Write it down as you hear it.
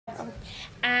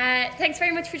Thanks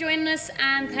very much for joining us,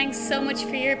 and thanks so much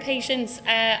for your patience.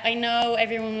 I know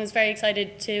everyone was very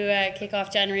excited to kick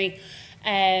off January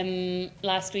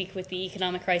last week with the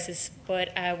economic crisis, but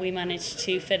we managed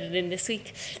to fit it in this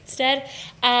week instead.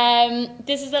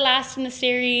 This is the last in the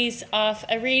series of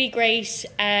a really great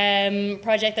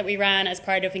project that we ran as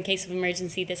part of In Case of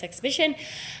Emergency, this exhibition.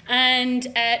 And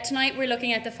tonight we're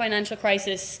looking at the financial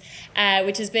crisis,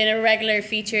 which has been a regular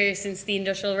feature since the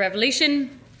Industrial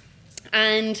Revolution.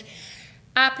 And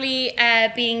aptly,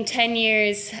 being 10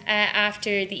 years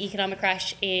after the economic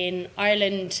crash in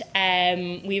Ireland,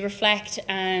 we reflect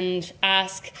and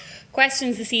ask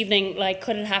questions this evening like,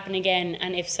 could it happen again?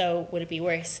 And if so, would it be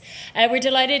worse? We're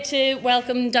delighted to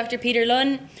welcome Dr. Pete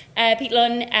Lunn. Pete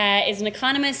Lunn is an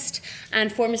economist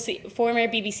and former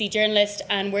BBC journalist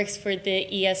and works for the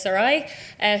ESRI,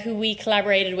 who we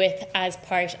collaborated with as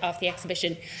part of the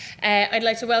exhibition. I'd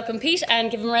like to welcome Pete and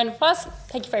give him a round of applause.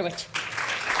 Thank you very much.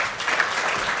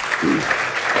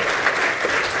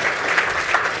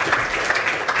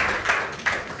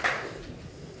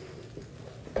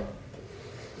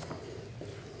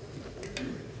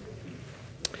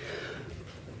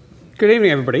 Good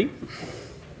evening, everybody.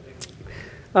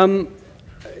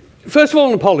 First of all,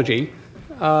 an apology.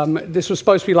 This was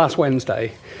supposed to be last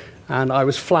Wednesday, and I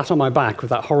was flat on my back with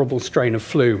that horrible strain of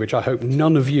flu, which I hope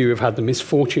none of you have had the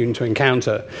misfortune to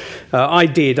encounter. I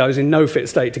did. I was in no fit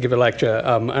state to give a lecture,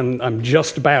 and I'm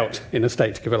just about in a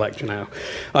state to give a lecture now,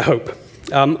 I hope.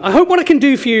 I hope what I can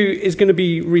do for you is going to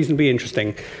be reasonably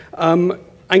interesting. I'm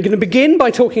going to begin by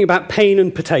talking about pain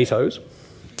and potatoes.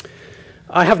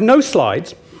 I have no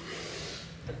slides.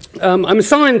 I'm a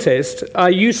scientist. I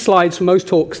use slides for most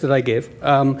talks that I give.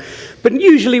 But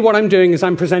usually what I'm doing is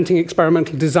I'm presenting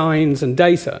experimental designs and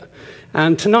data.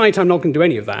 And tonight I'm not going to do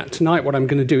any of that. Tonight what I'm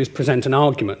going to do is present an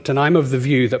argument. And I'm of the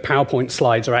view that PowerPoint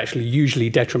slides are actually usually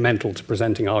detrimental to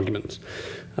presenting arguments.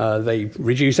 They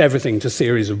reduce everything to a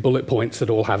series of bullet points that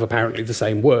all have apparently the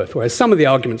same worth. Whereas some of the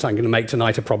arguments I'm going to make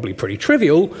tonight are probably pretty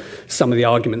trivial. Some of the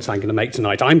arguments I'm going to make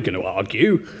tonight, I'm going to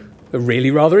argue, are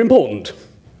really rather important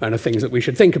and are things that we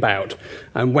should think about.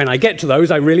 And when I get to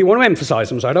those, I really want to emphasize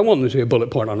them. So I don't want them to be a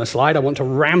bullet point on a slide. I want to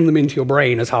ram them into your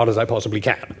brain as hard as I possibly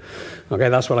can. Okay,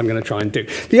 that's what I'm going to try and do.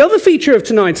 The other feature of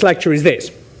tonight's lecture is this.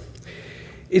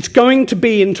 It's going to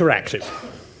be interactive.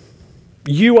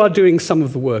 You are doing some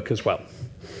of the work as well.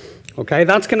 Okay,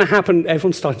 that's going to happen.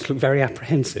 Everyone's starting to look very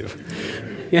apprehensive.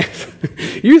 Yes,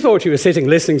 you thought you were sitting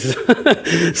listening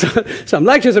to some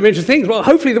lectures of interesting things. Well,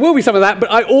 hopefully there will be some of that, but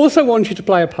I also want you to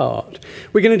play a part.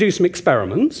 We're going to do some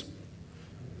experiments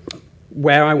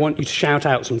where I want you to shout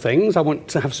out some things. I want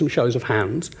to have some shows of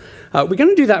hands. We're going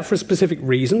to do that for a specific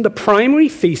reason. The primary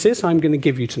thesis I'm going to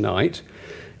give you tonight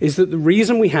is that the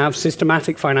reason we have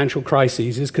systematic financial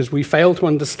crises is because we fail to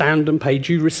understand and pay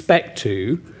due respect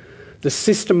to the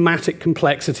systematic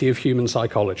complexity of human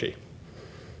psychology.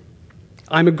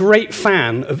 I'm a great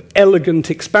fan of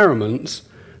elegant experiments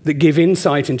that give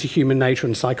insight into human nature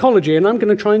and psychology, and I'm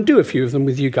going to try and do a few of them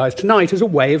with you guys tonight as a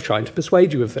way of trying to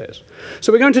persuade you of this.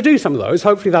 So we're going to do some of those.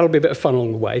 Hopefully that'll be a bit of fun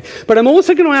along the way. But I'm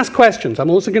also going to ask questions. I'm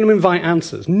also going to invite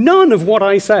answers. None of what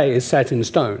I say is set in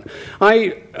stone.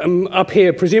 I am up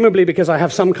here presumably because I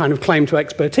have some kind of claim to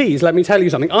expertise. Let me tell you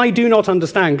something. I do not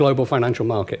understand global financial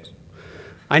markets.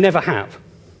 I never have.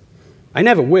 I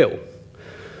never will.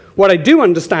 What I do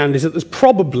understand is that there's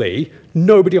probably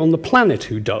nobody on the planet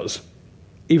who does,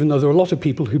 even though there are a lot of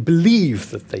people who believe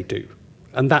that they do.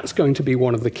 And that's going to be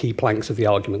one of the key planks of the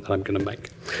argument that I'm going to make.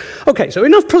 Okay, so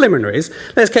enough preliminaries.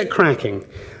 Let's get cracking.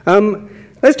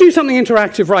 Let's do something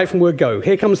interactive right from word go.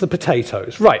 Here comes the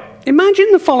potatoes. Right, imagine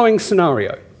the following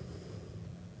scenario.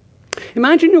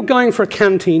 Imagine you're going for a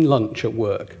canteen lunch at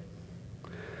work.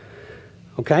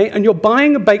 Okay, and you're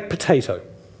buying a baked potato.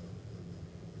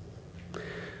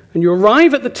 And you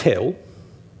arrive at the till,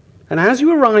 and as you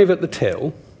arrive at the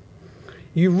till,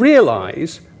 you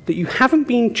realize that you haven't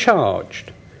been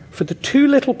charged for the 2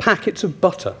 little packets of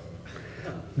butter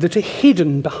that are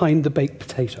hidden behind the baked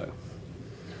potato.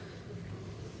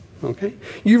 Okay?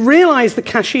 You realize the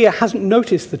cashier hasn't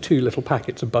noticed the 2 little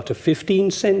packets of butter,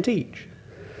 15 cents each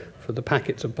for the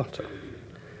packets of butter.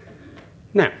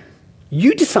 Now,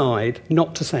 you decide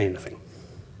not to say anything.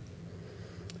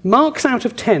 Marks out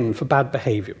of 10 for bad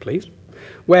behavior, please,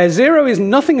 where 0 is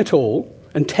nothing at all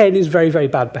and 10 is very, very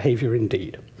bad behavior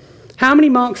indeed. How many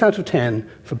marks out of 10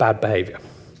 for bad behavior?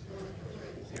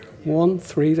 1,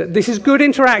 3. This is good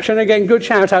interaction. Again, good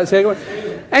shout-outs here.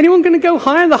 Anyone going to go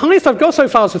higher? The highest I've got so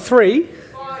far is a 3.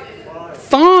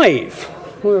 5.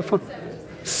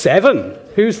 7.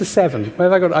 Who's the 7?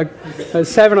 Where have I got?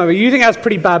 7 over. You think that's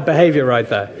pretty bad behavior right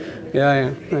there?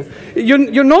 Yeah.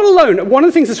 You're not alone. One of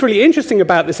the things that's really interesting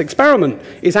about this experiment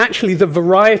is actually the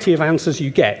variety of answers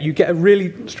you get. You get a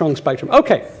really strong spectrum.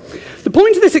 Okay, the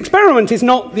point of this experiment is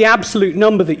not the absolute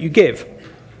number that you give.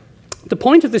 The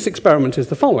point of this experiment is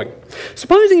the following.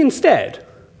 Supposing instead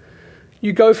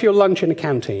you go for your lunch in a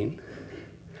canteen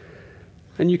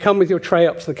and you come with your tray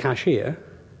up to the cashier,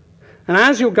 and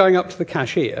as you're going up to the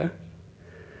cashier,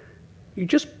 you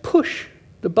just push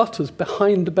the butters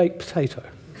behind the baked potato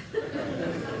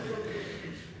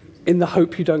in the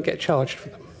hope you don't get charged for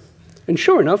them. And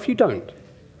sure enough, you don't.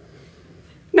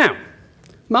 Now,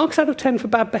 marks out of 10 for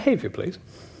bad behavior, please.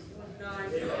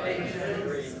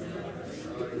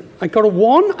 I got a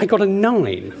 1, I got a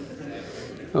 9.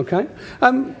 Okay?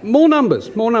 More numbers.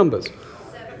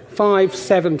 5,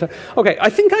 7, 10. Okay, I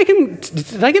think I can...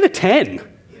 Did I get a 10?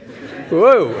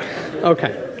 Whoa.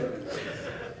 Okay.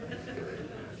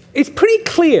 It's pretty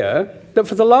clear that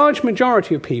for the large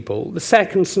majority of people, the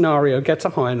second scenario gets a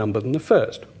higher number than the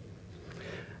first.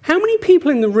 How many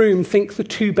people in the room think the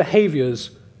two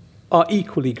behaviors are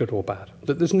equally good or bad?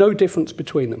 That there's no difference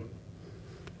between them?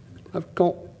 I've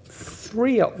got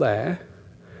 3 up there.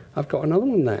 I've got another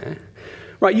one there.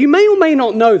 Right, you may or may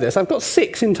not know this. I've got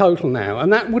 6 in total now,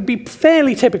 and that would be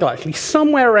fairly typical, actually.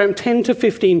 Somewhere around 10 to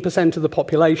 15% of the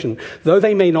population, though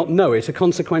they may not know it, are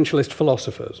consequentialist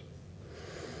philosophers.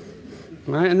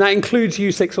 Right? And that includes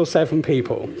you 6 or 7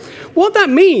 people. What that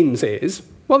means is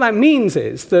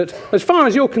that, as far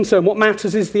as you're concerned, what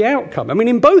matters is the outcome. I mean,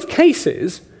 in both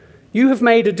cases, you have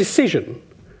made a decision,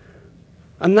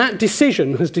 and that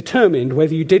decision has determined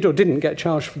whether you did or didn't get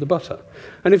charged for the butter.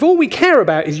 And if all we care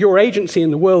about is your agency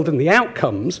in the world and the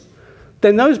outcomes,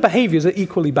 then those behaviors are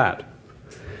equally bad.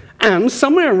 And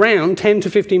somewhere around 10 to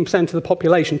 15% of the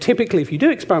population, typically if you do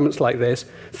experiments like this,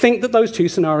 think that those two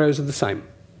scenarios are the same.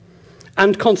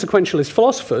 And consequentialist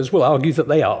philosophers will argue that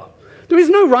they are. There is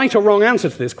no right or wrong answer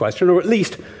to this question, or at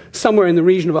least somewhere in the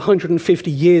region of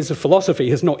 150 years of philosophy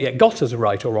has not yet got us a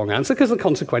right or wrong answer, because the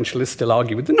consequentialists still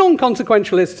argue with the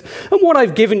non-consequentialists, and what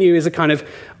I've given you is a kind of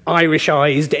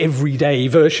Irishized, everyday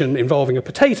version involving a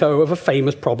potato of a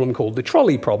famous problem called the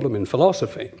trolley problem in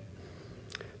philosophy.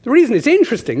 The reason it's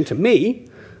interesting to me,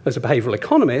 as a behavioural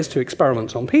economist who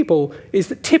experiments on people, is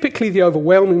that typically the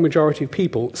overwhelming majority of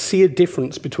people see a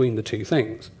difference between the two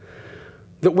things.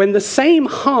 That when the same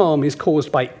harm is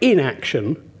caused by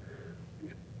inaction,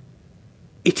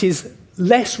 it is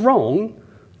less wrong,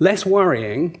 less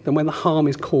worrying, than when the harm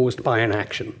is caused by an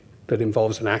action that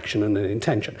involves an action and an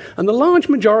intention. And the large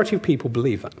majority of people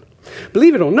believe that.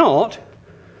 Believe it or not,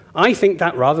 I think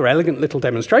that rather elegant little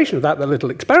demonstration of that little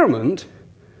experiment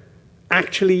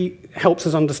actually helps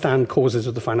us understand causes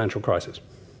of the financial crisis.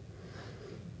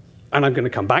 And I'm going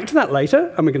to come back to that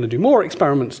later, and we're going to do more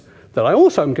experiments that I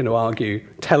also am going to argue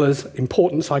tell us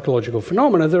important psychological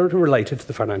phenomena that are related to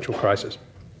the financial crisis.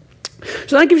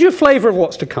 So that gives you a flavour of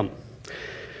what's to come.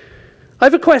 I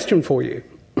have a question for you.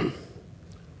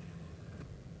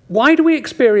 Why do we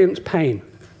experience pain?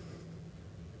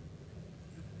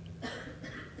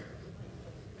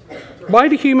 Why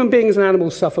do human beings and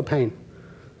animals suffer pain?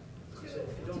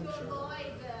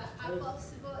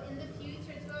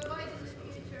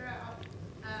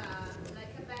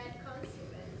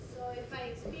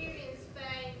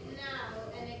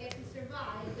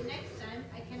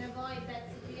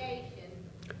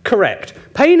 Correct.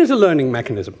 Pain is a learning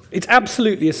mechanism. It's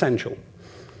absolutely essential.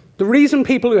 The reason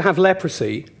people who have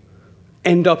leprosy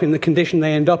end up in the condition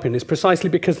they end up in is precisely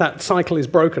because that cycle is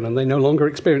broken and they no longer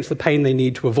experience the pain they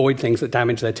need to avoid things that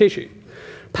damage their tissue.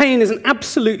 Pain is an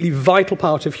absolutely vital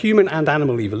part of human and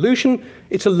animal evolution.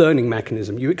 It's a learning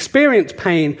mechanism. You experience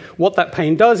pain. What that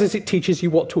pain does is it teaches you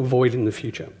what to avoid in the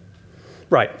future.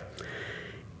 Right.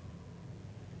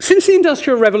 Since the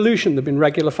Industrial Revolution, there have been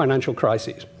regular financial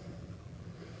crises.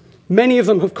 Many of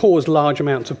them have caused large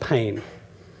amounts of pain.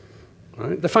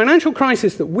 Right? The financial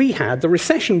crisis that we had, the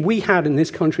recession we had in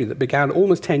this country that began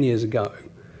almost 10 years ago,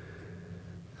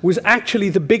 was actually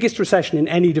the biggest recession in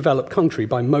any developed country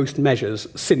by most measures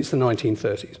since the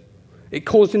 1930s. It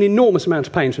caused an enormous amount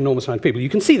of pain to an enormous amount of people. You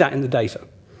can see that in the data.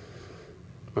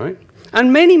 Right?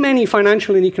 And many, many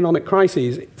financial and economic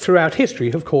crises throughout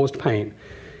history have caused pain.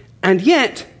 And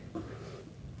yet,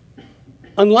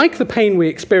 unlike the pain we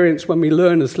experience when we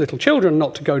learn as little children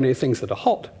not to go near things that are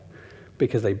hot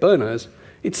because they burn us,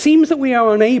 it seems that we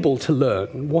are unable to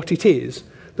learn what it is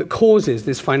that causes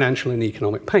this financial and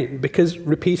economic pain, because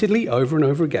repeatedly, over and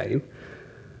over again,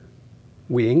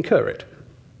 we incur it,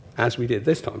 as we did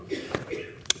this time.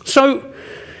 So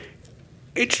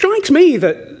it strikes me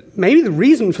that maybe the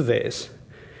reason for this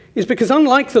is because,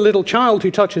 unlike the little child who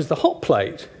touches the hot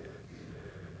plate,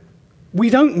 we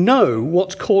don't know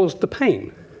what's caused the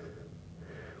pain.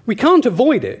 We can't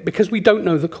avoid it because we don't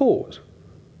know the cause.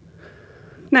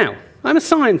 Now, I'm a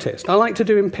scientist. I like to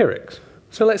do empirics.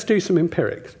 So let's do some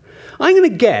empirics. I'm going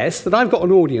to guess that I've got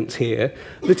an audience here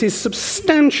that is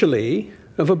substantially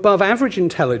of above average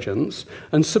intelligence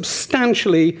and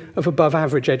substantially of above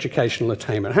average educational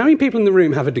attainment. How many people in the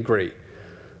room have a degree?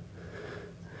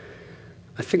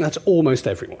 I think that's almost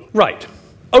everyone. Right.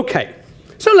 Okay.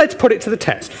 So let's put it to the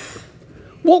test.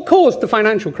 What caused the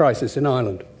financial crisis in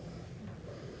Ireland?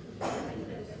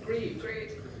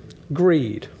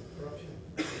 Greed.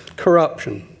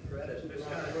 Corruption.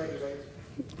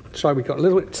 Sorry, we got a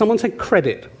little bit. Someone said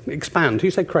credit. Expand. Who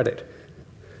said credit?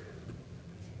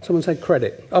 Someone said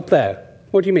credit. Up there.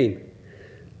 What do you mean?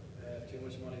 Too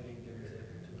much money being given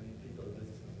to too many people.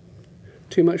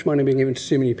 Too much money being given to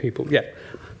too many people. Yeah.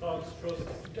 False trust.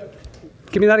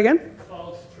 Give me that again.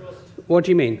 False trust. What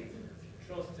do you mean?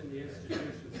 Trust in the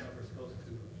institutions that we're supposed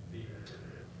to be.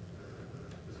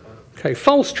 Okay,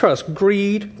 false trust,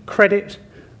 greed, credit.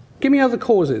 Give me other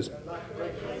causes.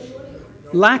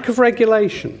 Lack of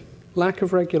regulation. Lack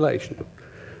of regulation.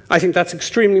 I think that's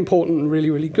extremely important and really,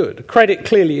 really good. Credit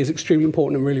clearly is extremely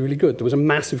important and really, really good. There was a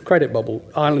massive credit bubble.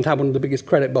 Ireland had one of the biggest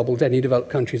credit bubbles any developed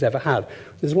country's ever had.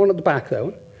 There's one at the back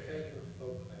there.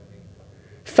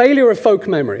 Failure of folk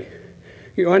memory.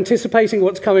 You're anticipating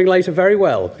what's coming later very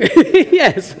well.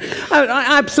 Yes,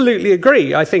 I absolutely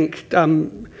agree. I think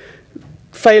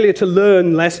failure to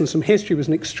learn lessons from history was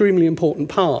an extremely important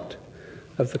part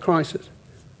of the crisis.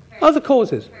 Other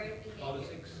causes.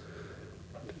 Politics.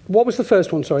 What was the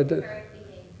first one? Sorry.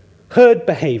 Herd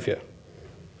behavior.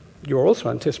 You're also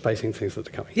anticipating things that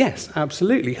are coming. Yes,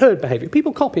 absolutely. Herd behavior.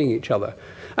 People copying each other.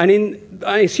 And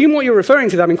I assume what you're referring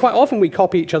to, I mean, quite often we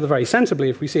copy each other very sensibly.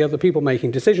 If we see other people making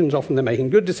decisions, often they're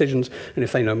making good decisions, and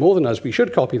if they know more than us, we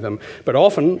should copy them. But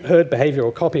often, herd behavior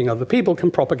or copying other people can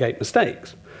propagate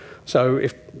mistakes. So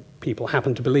if people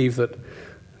happen to believe that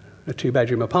a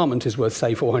two-bedroom apartment is worth,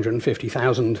 say,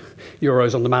 450,000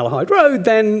 euros on the Malahide Road,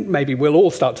 then maybe we'll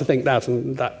all start to think that,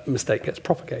 and that mistake gets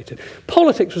propagated.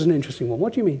 Politics was an interesting one.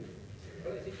 What do you mean?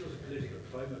 Well, I think there was a political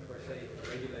climate where, say, a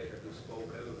regulator who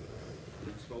spoke out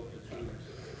and spoke the truth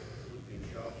would be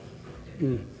shot.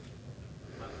 There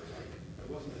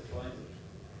wasn't a climate, an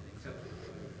acceptable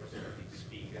climate for somebody to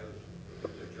speak out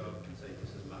of their job and say, this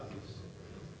is madness.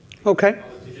 Okay.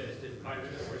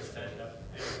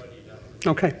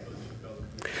 Okay.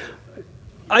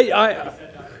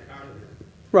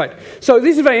 Right. So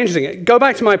this is very interesting. Go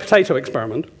back to my potato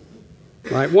experiment.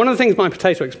 Right. One of the things my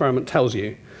potato experiment tells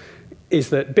you is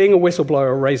that being a whistleblower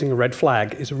or raising a red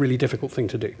flag is a really difficult thing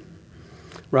to do.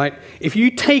 Right. If you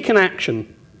take an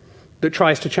action that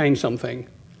tries to change something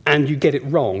and you get it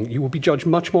wrong, you will be judged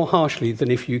much more harshly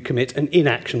than if you commit an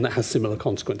inaction that has similar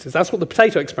consequences. That's what the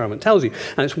potato experiment tells you.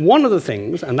 And it's one of the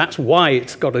things, and that's why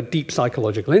it's got a deep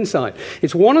psychological insight,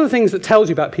 it's one of the things that tells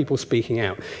you about people speaking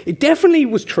out. It definitely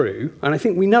was true, and I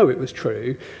think we know it was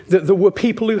true, that there were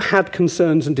people who had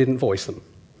concerns and didn't voice them.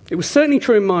 It was certainly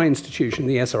true in my institution,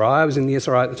 the SRI. I was in the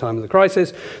SRI at the time of the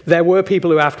crisis. There were people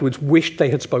who afterwards wished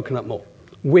they had spoken up more,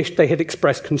 wished they had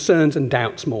expressed concerns and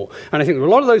doubts more. And I think there are a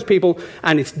lot of those people,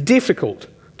 and it's difficult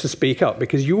to speak up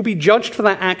because you will be judged for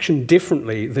that action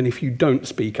differently than if you don't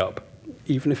speak up,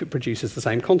 even if it produces the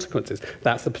same consequences.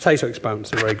 That's the potato experiment.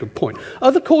 It's a very good point.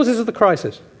 Other causes of the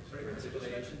crisis? There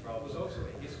was also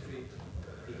a history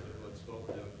of people who had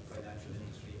spoken out in the financial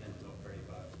industry ended up very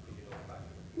bad if you look back.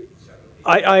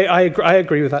 I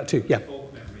agree with that too, yeah.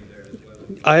 Folk memory there as well.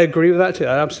 I agree with that too.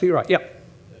 Absolutely right, yeah.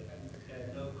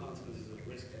 No consequences of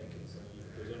risk taking, so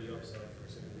there's only upside for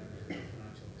certain members of the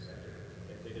financial sector.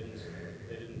 If they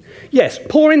didn't. Yes,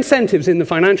 poor incentives in the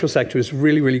financial sector is a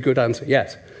really, really good answer,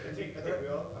 yes. I think we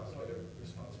all have quite a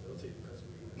responsibility because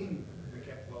we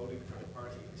kept voting for the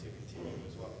party to continue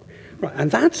as well. Right,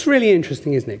 and that's really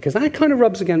interesting, isn't it? Because that kind of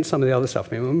rubs against some of the other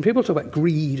stuff. I mean, when people talk about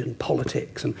greed and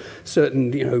politics and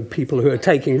certain, people who are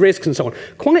taking risks and so on,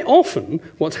 quite often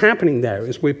what's happening there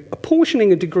is we're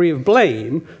apportioning a degree of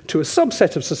blame to a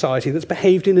subset of society that's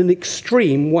behaved in an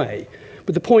extreme way.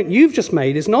 But the point you've just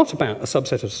made is not about a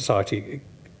subset of society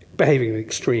behaving in an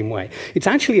extreme way. It's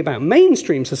actually about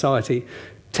mainstream society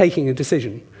taking a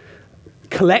decision.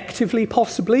 Collectively,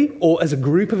 possibly, or as a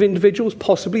group of individuals,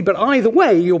 possibly, but either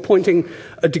way, you're pointing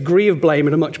a degree of blame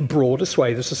at a much broader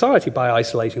swathe of society by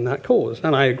isolating that cause,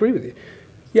 and I agree with you.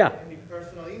 Yeah? Any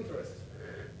personal interest?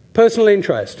 Personal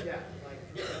interest. Yeah,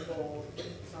 like, for example,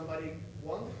 somebody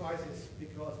won the crisis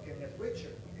because can get richer,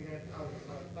 can get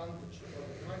advantage of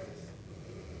the crisis.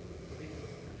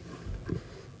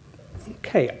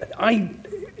 Okay,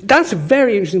 That's a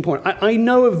very interesting point. I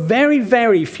know of very,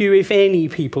 very few, if any,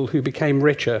 people who became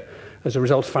richer as a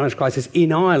result of the financial crisis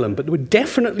in Ireland, but there were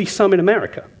definitely some in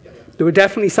America. There were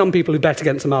definitely some people who bet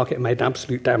against the market and made an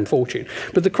absolute damn fortune.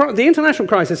 But the international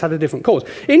crisis had a different cause.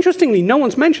 Interestingly, no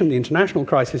one's mentioned the international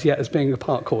crisis yet as being a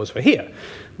part cause for here,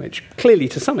 which clearly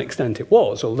to some extent it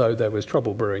was, although there was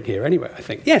trouble brewing here anyway, I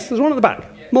think. Yes, there's one at the back.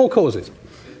 More causes.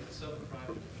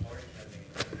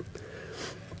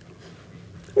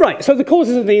 Right, so the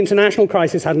causes of the international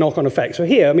crisis had knock-on effects. So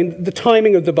here, I mean, the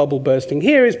timing of the bubble bursting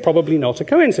here is probably not a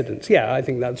coincidence. Yeah, I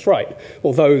think that's right.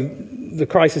 Although the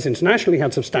crisis internationally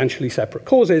had substantially separate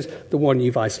causes, the one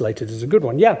you've isolated is a good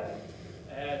one. Yeah?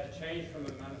 The change from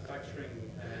a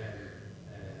manufacturing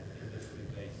industry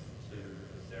base to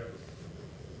service.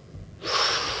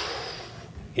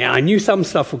 Yeah, I knew some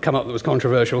stuff would come up that was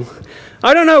controversial.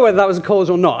 I don't know whether that was a cause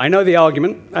or not. I know the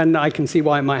argument, and I can see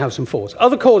why it might have some force.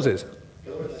 Other causes?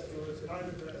 There was kind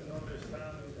of an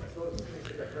understanding, I suppose,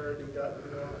 the herding that,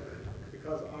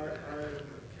 because Ireland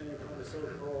came from the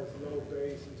so-called low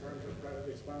base in terms of credit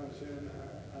expansion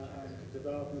and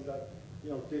development, that,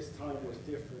 this time was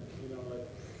different, like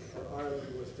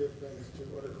Ireland was different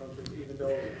to other countries, even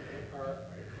though our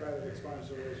credit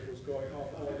expansion was going off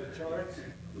all the charts.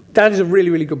 That is a really,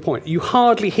 really good point. You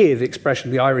hardly hear the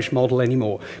expression the Irish model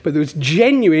anymore, but there was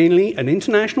genuinely an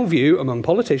international view among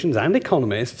politicians and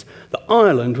economists that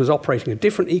Ireland was operating a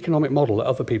different economic model that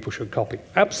other people should copy.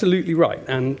 Absolutely right,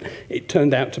 and it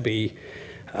turned out to be,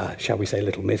 shall we say, a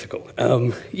little mythical.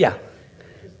 Yeah.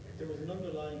 There was an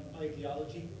underlying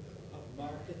ideology of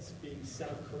markets being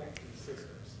self-correcting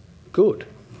systems. Good.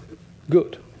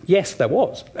 Good. Yes, there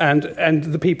was. And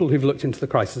the people who've looked into the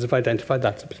crisis have identified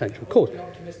that's a potential cause. The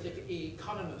optimistic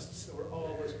economists were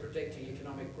always predicting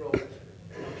economic growth.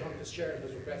 John Fitzgerald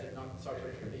has regretted not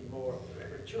being more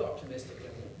too optimistic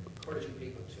and encouraging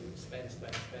people to spend.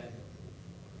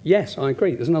 Yes, I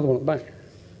agree. There's another one at the back. Yeah,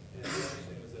 the other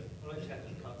thing was an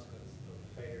unintended consequence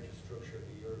of failure to structure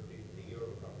the euro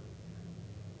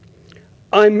properly.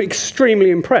 I'm extremely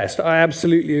impressed. I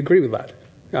absolutely agree with that.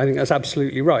 I think that's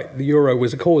absolutely right. The euro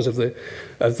was a cause of the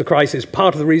crisis.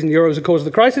 Part of the reason the euro was a cause of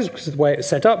the crisis, because the way it's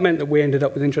set up, meant that we ended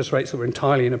up with interest rates that were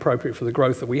entirely inappropriate for the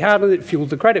growth that we had, and it fueled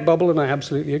the credit bubble, and I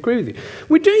absolutely agree with you.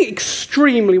 We're doing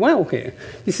extremely well here.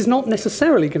 This is not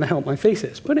necessarily going to help my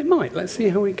thesis, but it might. Let's see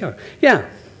how we go. Yeah?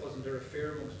 Wasn't there a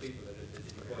fear amongst people that if they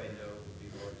didn't buy now, it would be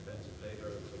more expensive later,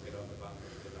 so get on the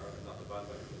bandwagon, not the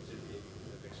bandwagon, but simply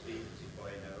the expediency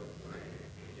buy now?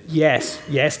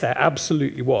 Yes, there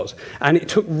absolutely was. And it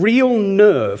took real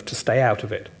nerve to stay out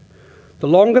of it. The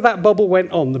longer that bubble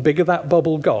went on, the bigger that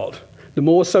bubble got, the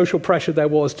more social pressure there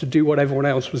was to do what everyone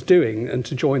else was doing and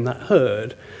to join that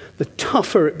herd, the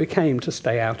tougher it became to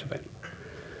stay out of it.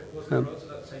 Was there also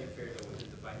that same fear that within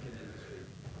the banking industry,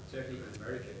 certainly in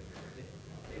America,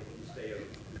 they wouldn't stay out,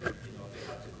 they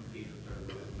had to compete with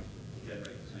their to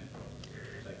generate the same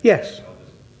profit? Yes.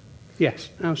 Yes,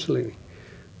 absolutely.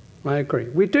 I agree.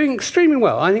 We're doing extremely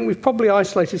well. I think we've probably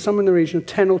isolated some in the region of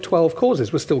 10 or 12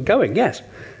 causes. We're still going, yes.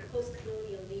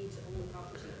 Post-colonial need to own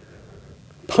property.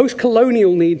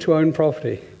 Post-colonial need to own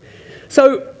property.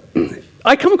 So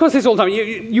I come across this all the time.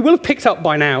 You will have picked up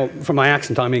by now from my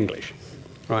accent I'm English,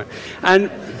 right?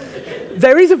 And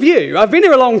there is a view. I've been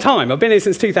here a long time. I've been here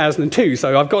since 2002,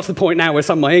 so I've got to the point now where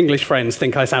some of my English friends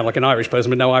think I sound like an Irish person,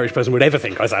 but no Irish person would ever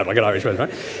think I sound like an Irish person,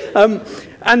 right?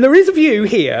 And there is a view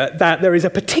here that there is a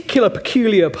particular,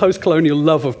 peculiar post-colonial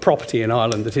love of property in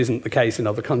Ireland that isn't the case in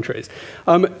other countries.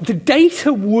 The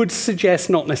data would suggest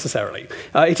not necessarily.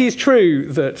 It is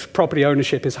true that property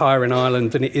ownership is higher in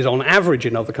Ireland than it is on average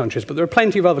in other countries, but there are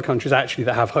plenty of other countries actually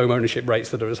that have home ownership rates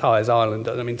that are as high as Ireland.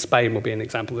 I mean, Spain will be an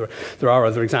example. There are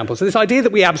other examples. So this idea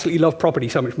that we absolutely love property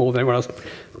so much more than everyone else,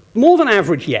 more than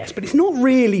average, yes, but it's not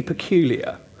really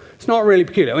peculiar. It's not really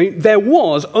peculiar. I mean, there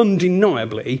was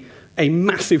undeniably a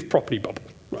massive property bubble.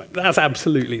 Right, that's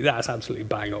absolutely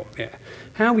bang on. Yeah.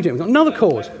 How are we doing? We've got another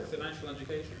cause. Lack of financial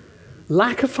education.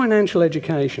 Lack of financial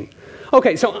education.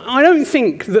 Okay, so I don't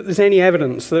think that there's any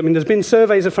evidence that, I mean, there's been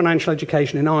surveys of financial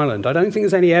education in Ireland. I don't think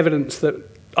there's any evidence that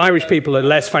Irish people are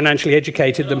less financially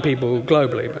educated than people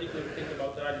globally. But Think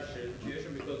about the Irish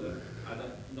situation because I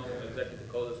don't know exactly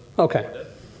the causes okay. for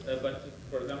that. But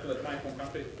for example, at my home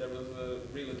country, there was a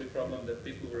really big problem that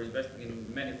people were investing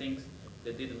in many things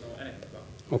they didn't know anything about.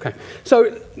 Okay,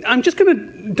 so I'm just going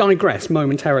to digress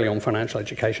momentarily on financial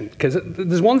education, because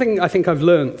there's one thing I think I've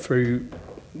learned through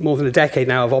more than a decade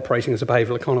now of operating as a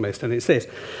behavioural economist, and it's this.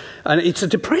 And it's a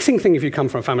depressing thing if you come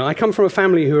from a family. I come from a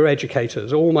family who are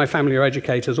educators. All my family are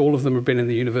educators. All of them have been in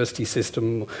the university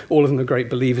system. All of them are great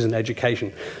believers in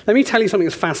education. Let me tell you something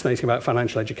that's fascinating about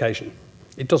financial education.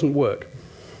 It doesn't work.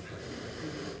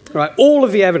 Right? All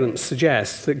of the evidence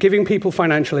suggests that giving people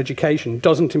financial education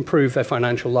doesn't improve their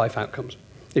financial life outcomes.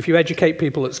 If you educate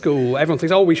people at school, everyone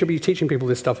thinks, oh, we should be teaching people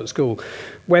this stuff at school.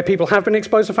 Where people have been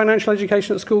exposed to financial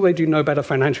education at school, they do no better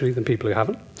financially than people who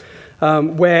haven't.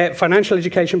 Where financial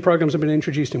education programs have been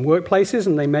introduced in workplaces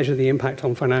and they measure the impact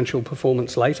on financial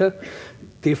performance later,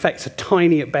 the effects are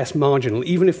tiny at best, marginal,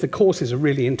 even if the courses are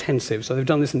really intensive. So they've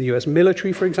done this in the US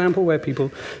military, for example, where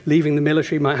people leaving the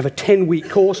military might have a 10-week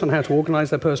course on how to organize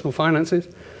their personal finances.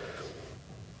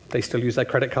 They still use their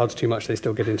credit cards too much, they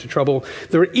still get into trouble.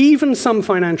 There are even some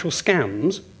financial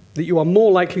scams that you are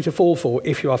more likely to fall for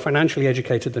if you are financially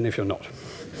educated than if you're not.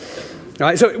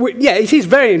 Right, so yeah, it is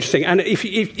very interesting, and if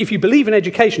you believe in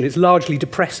education, it's largely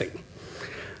depressing,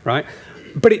 right?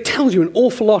 But it tells you an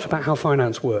awful lot about how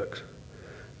finance works.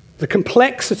 The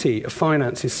complexity of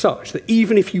finance is such that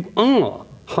even if you are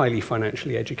highly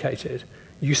financially educated,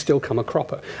 you still come a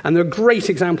cropper. And there are great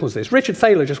examples of this. Richard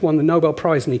Thaler just won the Nobel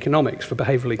Prize in economics for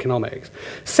behavioural economics,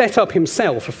 set up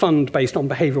himself a fund based on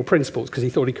behavioural principles because he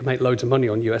thought he could make loads of money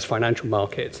on US financial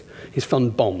markets. His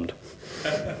fund bombed.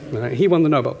 Right? He won the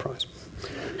Nobel Prize.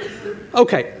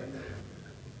 Okay.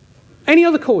 Any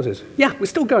other causes? Yeah, we're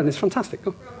still going. It's fantastic.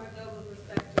 Go. From a global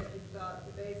perspective, you've got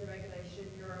the Basel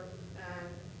regulation, Europe,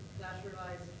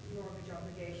 collateralized mortgage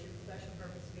obligations, special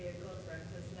purpose vehicles,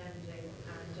 reckless lending,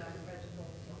 and rental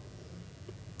home.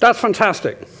 That's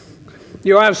fantastic.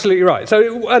 You're absolutely right.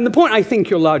 So, and the point I think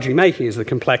you're largely making is the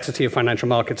complexity of financial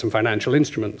markets and financial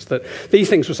instruments, that these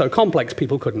things were so complex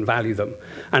people couldn't value them.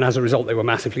 And as a result, they were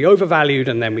massively overvalued,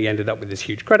 and then we ended up with this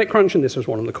huge credit crunch, and this was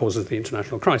one of the causes of the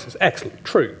international crisis. Excellent,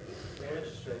 true. So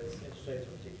interest rates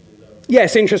were particularly low.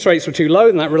 Yes, interest rates were too low,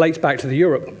 and that relates back to the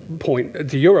euro point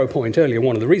earlier.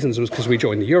 One of the reasons was because we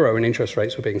joined the euro, and interest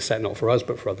rates were being set not for us,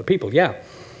 but for other people. Yeah.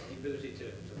 The ability to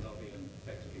lobby and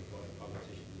effectively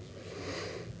politicians,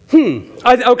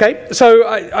 especially. Okay, so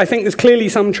I think there's clearly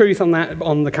some truth on that,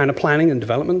 on the kind of planning and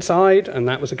development side, and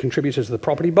that was a contributor to the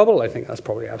property bubble. I think that's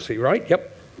probably absolutely right.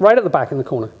 Yep, right at the back in the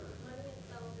corner. Money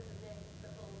itself is a myth, the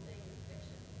whole thing is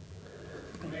fiction.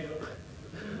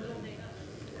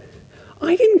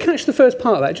 I didn't catch the first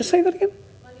part of that. Just say that again.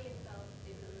 Money itself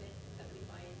is a myth that we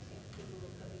buy into. People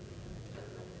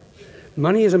believe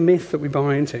Money is a myth that we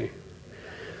buy into.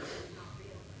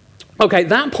 Okay,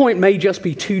 that point may just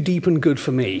be too deep and good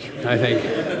for me, I think.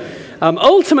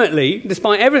 Ultimately,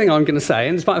 despite everything I'm going to say,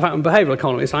 and despite the fact I'm a behavioural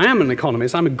economist, I am an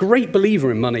economist, I'm a great believer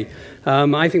in money.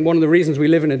 I think one of the reasons we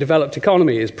live in a developed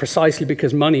economy is precisely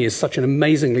because money is such an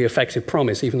amazingly effective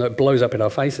promise, even though it blows up in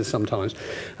our faces sometimes.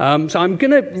 So I'm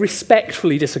going to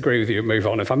respectfully disagree with you and move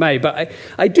on, if I may. But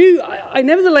I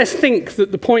nevertheless think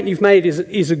that the point you've made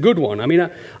is a good one. I mean,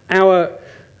 our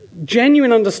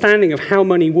genuine understanding of how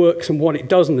money works and what it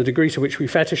does and the degree to which we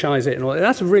fetishize it, and all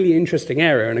that's a really interesting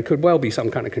area, and it could well be some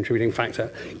kind of contributing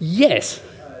factor. Yes?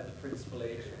 The principal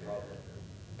agent problem.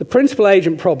 The principal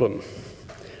agent problem.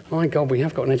 My God, we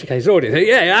have got an educated audience.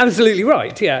 Yeah, absolutely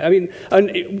right. Yeah, I mean, and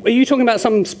are you talking about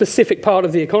some specific part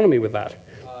of the economy with that?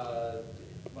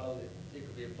 Well, it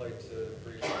could be applied to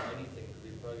pretty much anything. It could be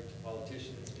applied to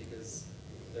politicians because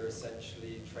they're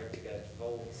essentially trying to get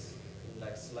votes in the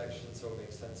next election, so it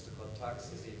makes sense to cut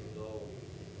taxes, even though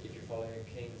if you're following a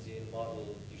Keynesian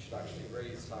model, you should actually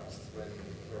raise taxes when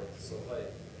growth is so high.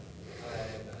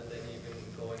 And then even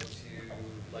going to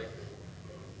like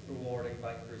rewarding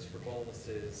bankers for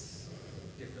bonuses,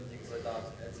 different things like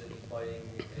that, as in buying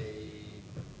a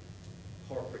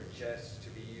corporate jet to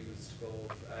be used to go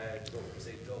from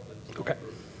say Dublin to Okay.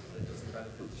 Dublin, and it doesn't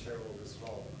benefit the shareholders at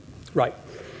all. Right.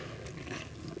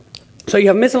 So you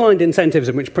have misaligned incentives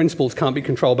in which principles can't be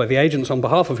controlled by the agents on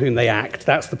behalf of whom they act.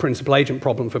 That's the principal agent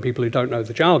problem for people who don't know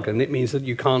the jargon. It means that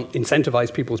you can't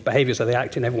incentivize people's behavior so they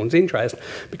act in everyone's interest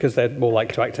because they're more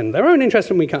likely to act in their own interest,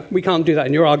 and we can't do that.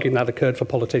 And you're arguing that occurred for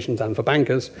politicians and for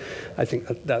bankers. I think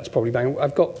that's probably bang.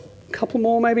 I've got a couple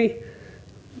more, maybe.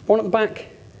 One at the back.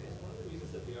 It's one of the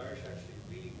reasons that the Irish actually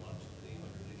really want to claim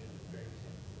religion and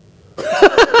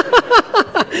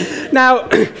fairy tale. Now,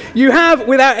 you have,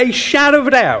 without a shadow of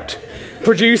a doubt,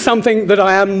 produced something that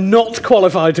I am not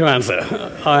qualified to answer.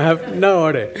 I have no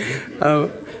idea.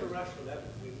 Rational evidence.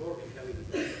 Morgan Kelly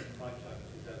was in prime time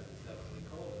in 2007 when he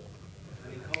called it.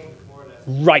 And he called it more or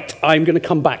less. Right, I'm going to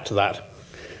come back to that.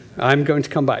 I'm going to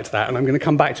come back to that, and I'm going to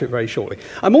come back to it very shortly.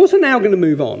 I'm also now going to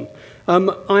move on.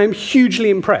 I'm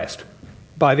hugely impressed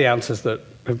by the answers that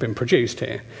have been produced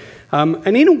here.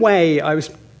 And in a way, I was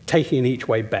taking an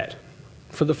each-way bet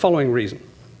for the following reason.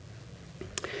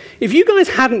 If you guys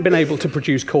hadn't been able to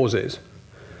produce causes,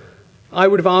 I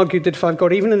would have argued that if I've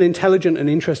got even an intelligent and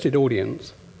interested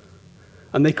audience,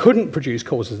 and they couldn't produce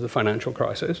causes of the financial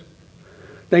crisis,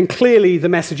 then clearly the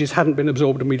messages hadn't been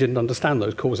absorbed and we didn't understand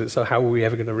those causes, so how were we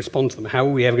ever going to respond to them? How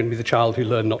were we ever going to be the child who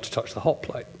learned not to touch the hot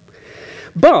plate?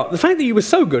 But the fact that you were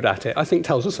so good at it, I think,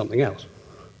 tells us something else.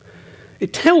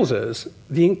 It tells us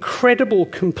the incredible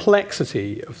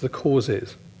complexity of the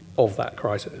causes of that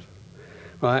crisis.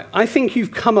 Right? I think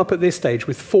you've come up at this stage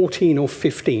with 14 or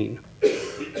 15.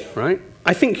 Right?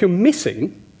 I think you're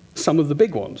missing some of the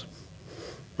big ones.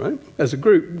 Right? As a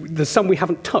group, there's some we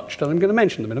haven't touched, and I'm going to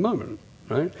mention them in a moment.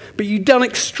 Right? But you've done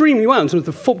extremely well in terms of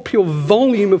the full, pure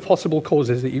volume of possible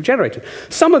causes that you've generated.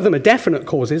 Some of them are definite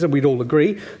causes, and we'd all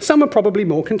agree. Some are probably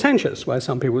more contentious, where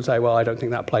some people would say, well, I don't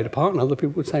think that played a part, and other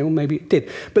people would say, well, maybe it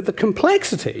did. But the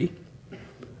complexity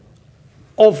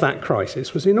of that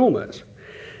crisis was enormous.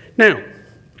 Now,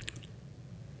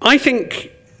 I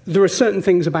think there are certain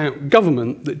things about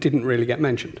government that didn't really get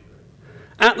mentioned.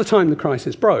 At the time the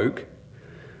crisis broke,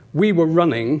 we were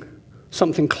running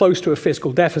something close to a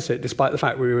fiscal deficit, despite the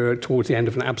fact we were towards the end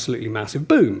of an absolutely massive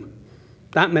boom.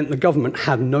 That meant the government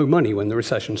had no money when the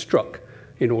recession struck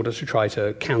in order to try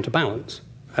to counterbalance.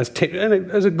 As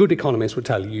a good economist would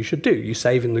tell you, you should do. You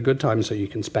save in the good times so you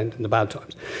can spend in the bad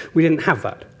times. We didn't have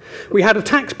that. We had a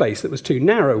tax base that was too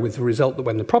narrow, with the result that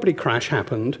when the property crash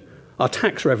happened, our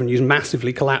tax revenues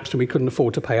massively collapsed and we couldn't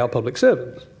afford to pay our public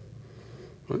servants.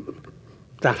 Right?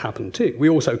 That happened too. We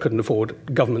also couldn't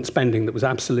afford government spending that was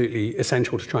absolutely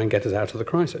essential to try and get us out of the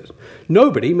crisis.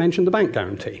 Nobody mentioned the bank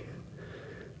guarantee.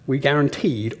 We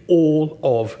guaranteed all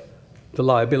of the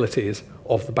liabilities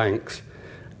of the banks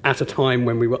at a time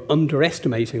when we were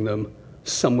underestimating them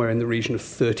somewhere in the region of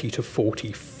 30 to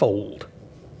 40-fold.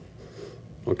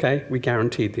 Okay? We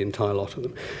guaranteed the entire lot of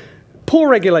them. Poor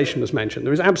regulation was mentioned.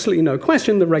 There is absolutely no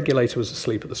question the regulator was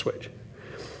asleep at the switch.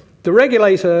 The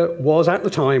regulator was, at the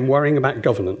time, worrying about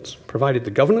governance. Provided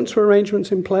the governance arrangements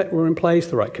were in place,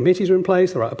 the right committees were in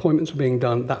place, the right appointments were being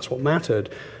done, that's what mattered.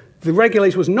 The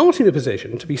regulator was not in a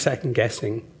position to be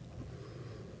second-guessing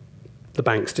the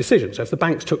bank's decisions. So if the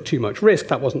banks took too much risk,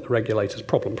 that wasn't the regulator's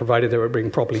problem. Provided they were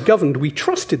being properly governed, we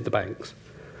trusted the banks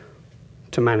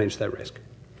to manage their risk.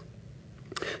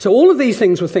 So all of these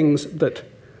things were things that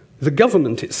the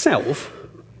government itself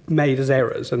made as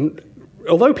errors. And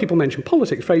although people mention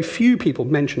politics, very few people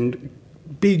mentioned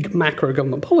big macro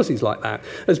government policies like that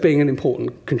as being an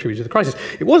important contributor to the crisis.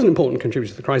 It was an important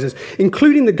contributor to the crisis,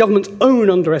 including the government's own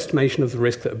underestimation of the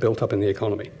risk that had built up in the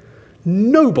economy.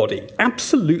 Nobody,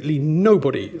 absolutely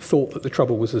nobody, thought that the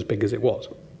trouble was as big as it was.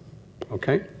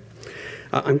 Okay?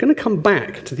 I'm going to come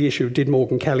back to the issue of did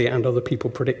Morgan Kelly and other people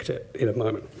predict it in a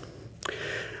moment.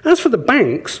 As for the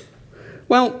banks,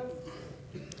 well,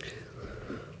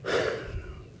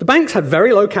 the banks had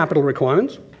very low capital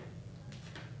requirements.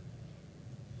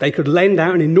 They could lend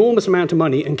out an enormous amount of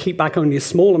money and keep back only a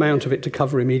small amount of it to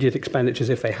cover immediate expenditures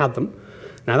if they had them.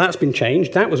 Now that's been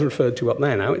changed. That was referred to up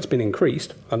there now. It's been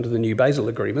increased under the new Basel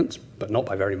agreements, but not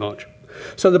by very much.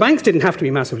 So the banks didn't have to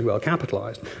be massively well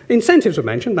capitalized. Incentives were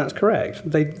mentioned, that's correct.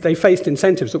 They faced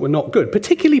incentives that were not good,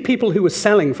 particularly people who were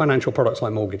selling financial products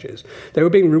like mortgages. They were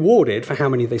being rewarded for how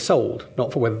many they sold,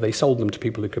 not for whether they sold them to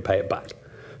people who could pay it back.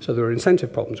 So there were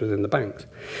incentive problems within the banks.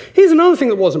 Here's another thing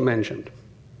that wasn't mentioned.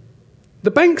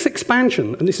 The bank's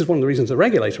expansion, and this is one of the reasons the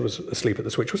regulator was asleep at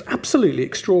the switch, was absolutely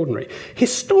extraordinary.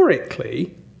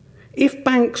 Historically, if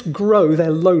banks grow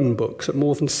their loan books at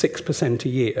more than 6% a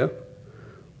year,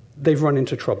 they've run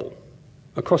into trouble.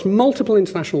 Across multiple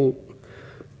international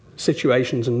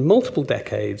situations and multiple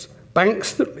decades,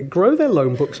 banks that grow their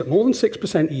loan books at more than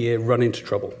 6% a year run into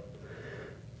trouble.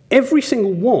 Every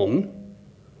single one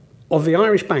of the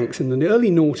Irish banks in the early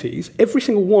noughties, every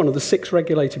single one of the 6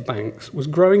 regulated banks was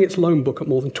growing its loan book at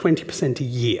more than 20% a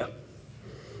year.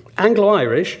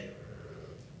 Anglo-Irish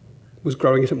was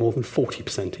growing it at more than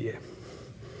 40% a year.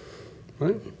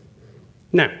 Right?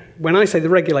 Now, when I say the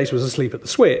regulator was asleep at the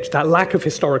switch, that lack of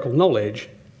historical knowledge,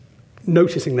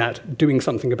 noticing that, doing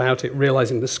something about it,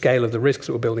 realizing the scale of the risks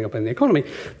that were building up in the economy,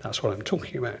 that's what I'm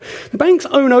talking about. The bank's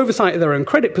own oversight of their own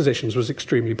credit positions was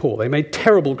extremely poor. They made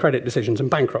terrible credit decisions and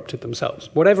bankrupted themselves.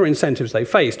 Whatever incentives they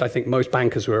faced, I think most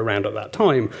bankers who were around at that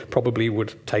time probably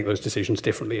would take those decisions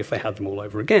differently if they had them all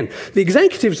over again. The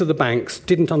executives of the banks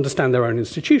didn't understand their own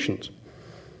institutions.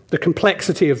 The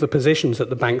complexity of the positions that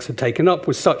the banks had taken up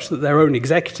was such that their own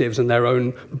executives and their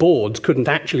own boards couldn't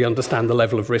actually understand the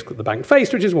level of risk that the bank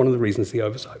faced, which is one of the reasons the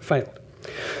oversight failed.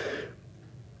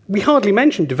 We hardly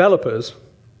mentioned developers.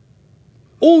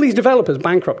 All these developers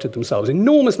bankrupted themselves.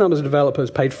 Enormous numbers of developers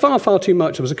paid far, far too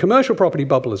much. There was a commercial property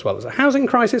bubble as well as a housing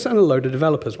crisis, and a load of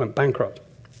developers went bankrupt.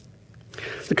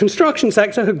 The construction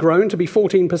sector had grown to be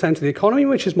 14% of the economy,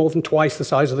 which is more than twice the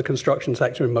size of the construction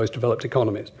sector in most developed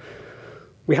economies.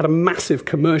 We had a massive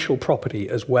commercial property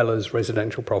as well as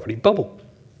residential property bubble.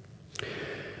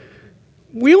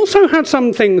 We also had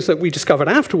some things that we discovered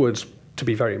afterwards to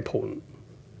be very important.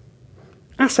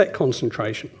 Asset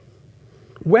concentration.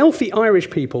 Wealthy Irish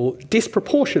people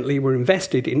disproportionately were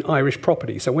invested in Irish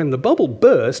property. So when the bubble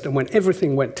burst and when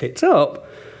everything went tits up,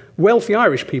 wealthy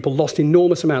Irish people lost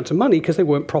enormous amounts of money because they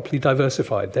weren't properly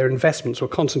diversified. Their investments were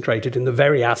concentrated in the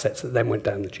very assets that then went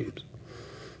down the tubes.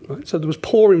 Right? So there was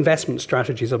poor investment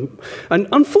strategies. And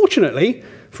unfortunately,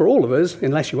 for all of us,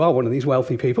 unless you are one of these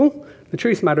wealthy people, the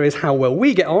truth of the matter is how well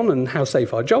we get on and how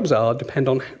safe our jobs are depend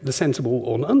on the sensible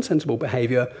or unsensible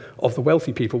behaviour of the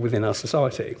wealthy people within our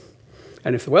society.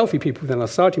 And if the wealthy people within our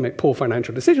society make poor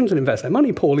financial decisions and invest their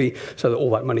money poorly so that all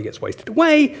that money gets wasted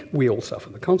away, we all suffer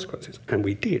the consequences. And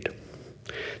we did.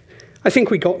 I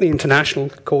think we got the international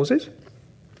causes.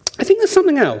 I think there's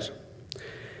something else.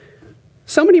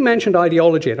 Somebody mentioned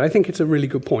ideology, and I think it's a really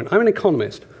good point. I'm an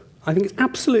economist. I think it's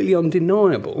absolutely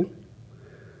undeniable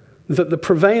that the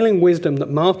prevailing wisdom that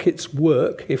markets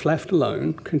work, if left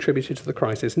alone, contributed to the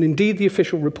crisis. And indeed, the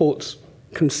official reports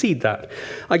concede that.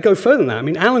 I'd go further than that. I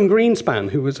mean, Alan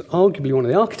Greenspan, who was arguably one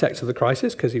of the architects of the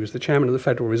crisis, because he was the chairman of the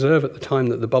Federal Reserve at the time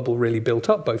that the bubble really built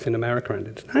up, both in America and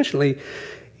internationally,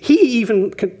 he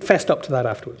even fessed up to that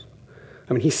afterwards.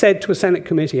 I mean, he said to a Senate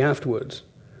committee afterwards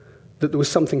that there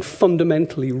was something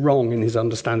fundamentally wrong in his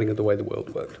understanding of the way the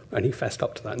world worked, and he fessed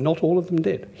up to that. Not all of them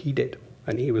did. He did,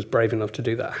 and he was brave enough to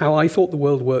do that. How I thought the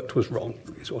world worked was wrong,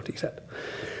 is what he said.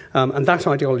 And that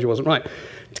ideology wasn't right.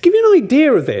 To give you an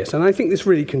idea of this, and I think this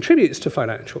really contributes to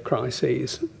financial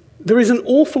crises, there is an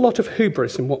awful lot of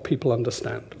hubris in what people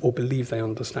understand or believe they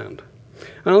understand.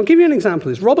 And I'll give you an example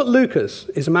of this. Robert Lucas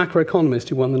is a macroeconomist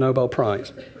who won the Nobel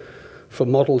Prize for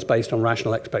models based on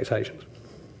rational expectations.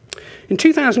 In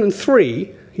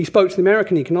 2003, he spoke to the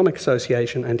American Economic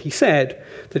Association and he said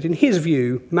that in his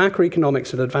view,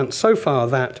 macroeconomics had advanced so far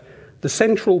that the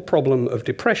central problem of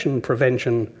depression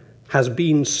prevention has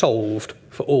been solved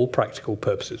for all practical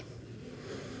purposes.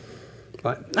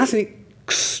 Right? That's an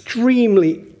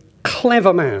extremely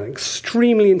clever man,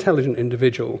 extremely intelligent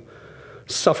individual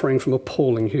suffering from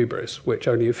appalling hubris, which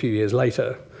only a few years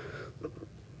later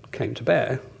came to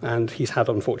bear, and he's had,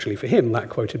 unfortunately for him, that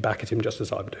quoted back at him just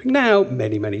as I'm doing now,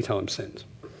 many, many times since.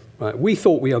 Right? We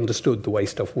thought we understood the way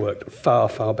stuff worked far,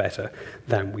 far better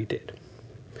than we did.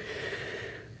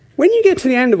 When you get to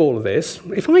the end of all of this,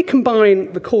 if I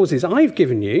combine the causes I've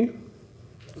given you,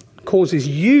 causes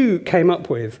you came up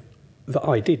with that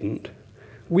I didn't,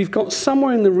 we've got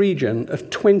somewhere in the region of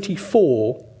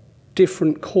 24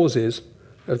 different causes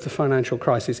of the financial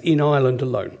crisis in Ireland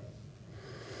alone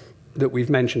that we've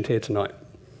mentioned here tonight.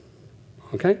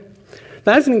 Okay?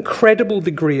 That is an incredible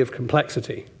degree of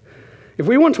complexity. If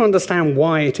we want to understand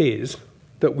why it is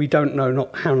that we don't know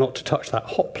how not to touch that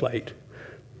hot plate,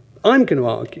 I'm going to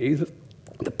argue that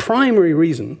the primary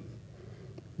reason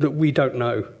that we don't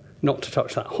know not to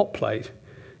touch that hot plate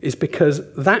is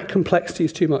because that complexity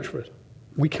is too much for us.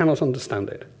 We cannot understand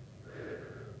it.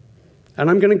 And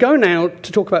I'm going to go now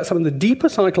to talk about some of the deeper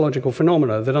psychological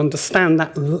phenomena that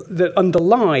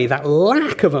underlie that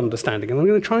lack of understanding. And I'm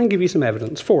going to try and give you some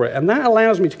evidence for it. And that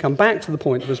allows me to come back to the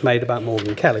point that was made about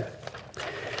Morgan Kelly.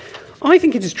 I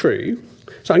think it is true,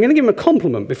 so I'm going to give him a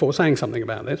compliment before saying something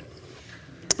about this.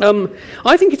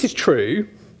 I think it is true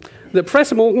that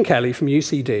Professor Morgan Kelly from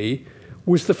UCD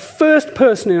was the first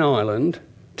person in Ireland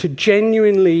to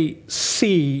genuinely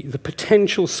see the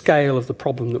potential scale of the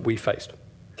problem that we faced.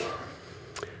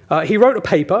 He wrote a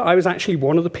paper, I was actually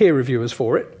one of the peer reviewers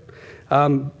for it,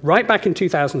 right back in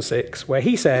 2006, where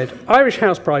he said Irish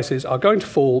house prices are going to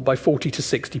fall by 40 to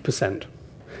 60%.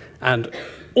 And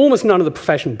almost none of the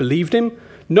profession believed him.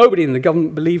 Nobody in the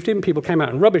government believed him. People came out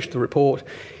and rubbished the report.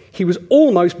 He was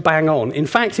almost bang on. In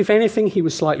fact, if anything, he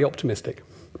was slightly optimistic.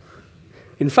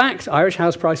 In fact, Irish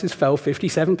house prices fell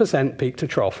 57% peak to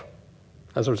trough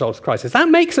as a result of the crisis. That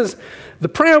makes us the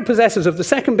proud possessors of the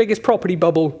second biggest property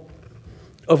bubble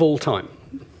of all time.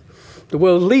 The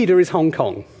world leader is Hong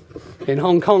Kong. In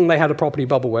Hong Kong, they had a property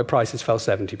bubble where prices fell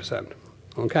 70%.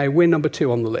 Okay, we're number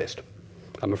 2 on the list,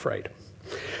 I'm afraid.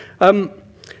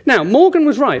 Now, Morgan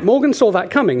was right. Morgan saw that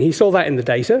coming. He saw that in the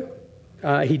data.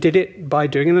 He did it by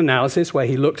doing an analysis where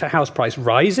he looked at house price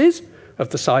rises of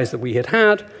the size that we had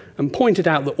had and pointed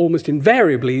out that almost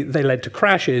invariably they led to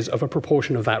crashes of a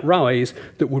proportion of that rise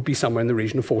that would be somewhere in the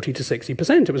region of 40 to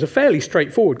 60%. It was a fairly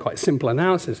straightforward, quite simple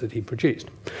analysis that he produced.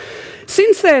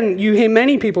 Since then, you hear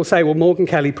many people say, well, Morgan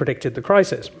Kelly predicted the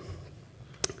crisis.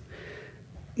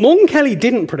 Morgan Kelly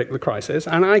didn't predict the crisis,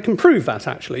 and I can prove that,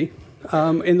 actually,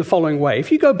 in the following way.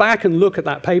 If you go back and look at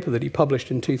that paper that he published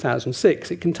in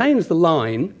 2006, it contains the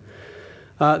line,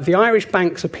 the Irish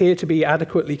banks appear to be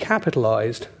adequately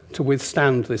capitalized to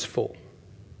withstand this fall.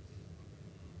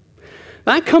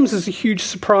 That comes as a huge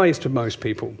surprise to most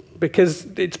people, because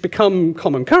it's become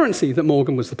common currency that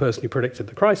Morgan was the person who predicted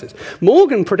the crisis.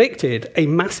 Morgan predicted a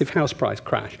massive house price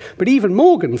crash, but even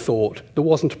Morgan thought there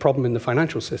wasn't a problem in the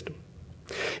financial system.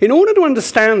 In order to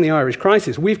understand the Irish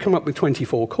crisis, we've come up with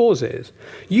 24 causes.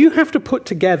 You have to put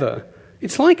together,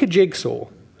 it's like a jigsaw.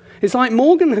 It's like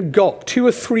Morgan had got 2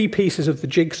 or 3 pieces of the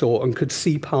jigsaw and could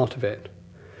see part of it.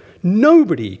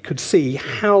 Nobody could see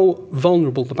how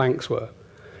vulnerable the banks were.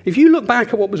 If you look back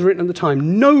at what was written at the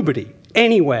time, nobody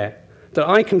anywhere that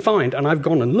I can find, and I've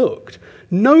gone and looked,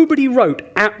 nobody wrote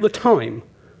at the time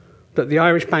that the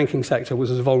Irish banking sector was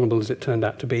as vulnerable as it turned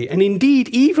out to be. And indeed,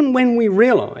 even when we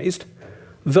realized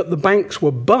that the banks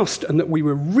were bust and that we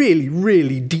were really,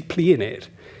 really deeply in it,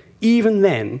 even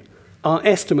then, our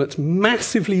estimates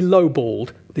massively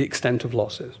lowballed the extent of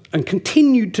losses and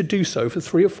continued to do so for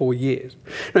 3 or 4 years.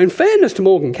 Now, in fairness to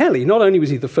Morgan Kelly, not only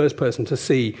was he the first person to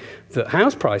see that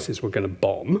house prices were going to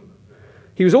bomb,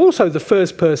 he was also the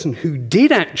first person who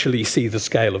did actually see the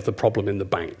scale of the problem in the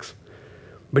banks.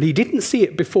 But he didn't see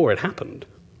it before it happened.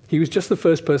 He was just the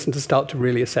first person to start to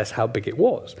really assess how big it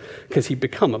was, because he'd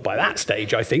become, by that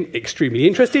stage, I think, extremely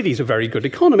interested. He's a very good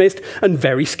economist and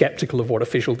very skeptical of what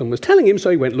officialdom was telling him, so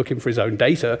he went looking for his own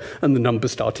data, and the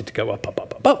numbers started to go up, up,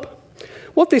 up, up, up.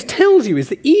 What this tells you is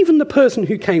that even the person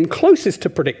who came closest to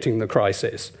predicting the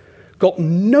crisis got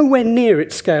nowhere near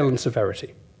its scale and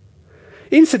severity.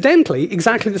 Incidentally,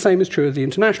 exactly the same is true of the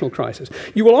international crisis.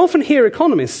 You will often hear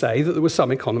economists say that there were some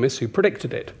economists who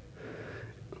predicted it.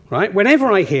 Right? Whenever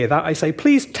I hear that, I say,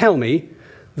 please tell me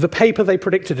the paper they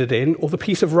predicted it in or the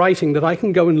piece of writing that I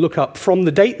can go and look up from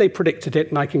the date they predicted it,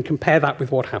 and I can compare that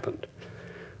with what happened.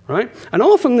 Right? And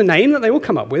often the name that they will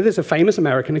come up with is a famous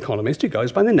American economist who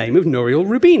goes by the name of Nouriel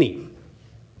Roubini.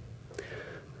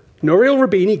 Nouriel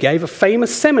Roubini gave a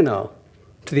famous seminar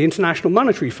to the International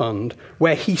Monetary Fund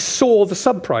where he saw the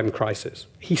subprime crisis.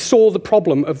 He saw the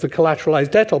problem of the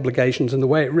collateralized debt obligations and the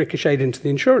way it ricocheted into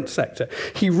the insurance sector.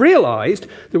 He realized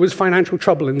there was financial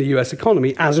trouble in the US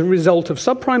economy as a result of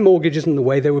subprime mortgages and the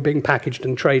way they were being packaged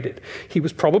and traded. He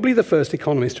was probably the first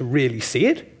economist to really see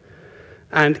it,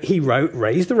 and he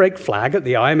raised the red flag at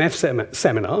the IMF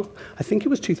seminar. I think it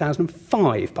was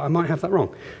 2005, but I might have that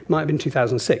wrong. It might have been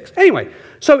 2006. Anyway,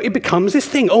 so it becomes this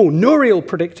thing, oh, Nouriel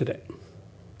predicted it.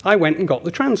 I went and got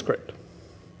the transcript.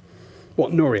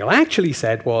 What Nouriel actually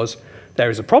said was,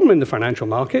 there is a problem in the financial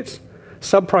markets,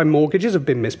 subprime mortgages have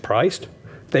been mispriced,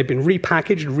 they've been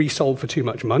repackaged and resold for too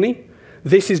much money,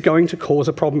 this is going to cause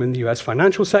a problem in the US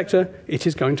financial sector, it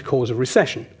is going to cause a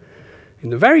recession.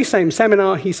 In the very same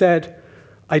seminar, he said,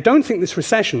 I don't think this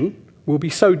recession will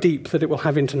be so deep that it will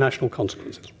have international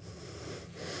consequences.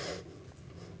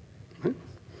 Right?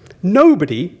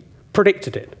 Nobody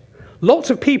predicted it.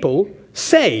 Lots of people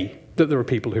say that there are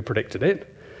people who predicted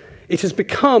it. It has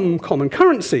become common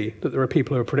currency that there are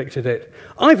people who have predicted it.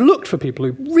 I've looked for people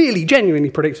who really genuinely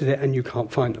predicted it, and you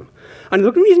can't find them. And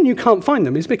the reason you can't find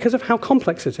them is because of how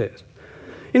complex it is.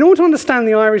 In order to understand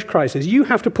the Irish crisis, you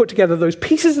have to put together those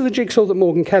pieces of the jigsaw that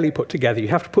Morgan Kelly put together. You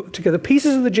have to put together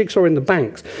pieces of the jigsaw in the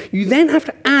banks. You then have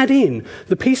to add in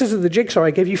the pieces of the jigsaw.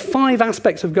 I gave you 5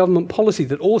 aspects of government policy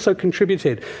that also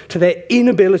contributed to their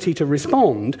inability to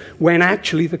respond when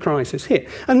actually the crisis hit.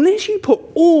 Unless you put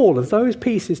all of those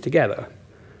pieces together,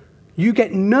 you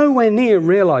get nowhere near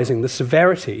realizing the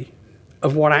severity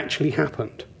of what actually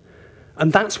happened.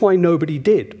 And that's why nobody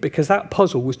did, because that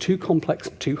puzzle was too complex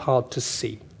and too hard to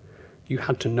see. You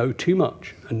had to know too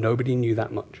much, and nobody knew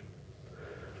that much.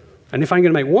 And if I'm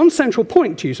going to make one central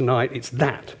point to you tonight, it's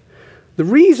that. The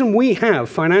reason we have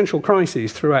financial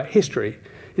crises throughout history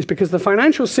is because the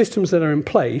financial systems that are in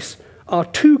place are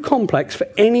too complex for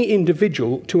any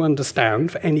individual to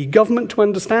understand, for any government to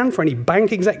understand, for any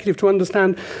bank executive to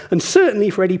understand, and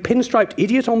certainly for any pinstriped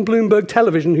idiot on Bloomberg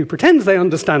television who pretends they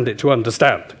understand it to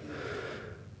understand.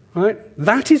 Right?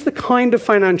 That is the kind of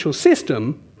financial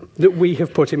system that we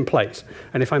have put in place.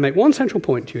 And if I make one central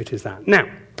point to you, it is that. Now,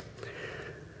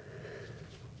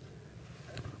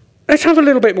 let's have a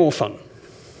little bit more fun.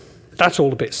 That's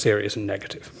all a bit serious and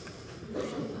negative.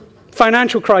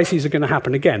 Financial crises are going to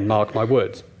happen again, mark my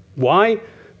words. Why?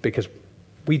 Because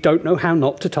we don't know how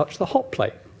not to touch the hot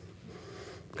plate.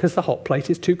 Because the hot plate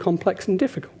is too complex and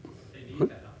difficult.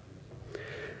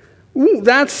 Ooh,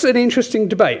 that's an interesting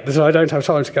debate that I don't have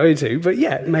time to go into, but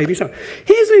yeah, maybe so.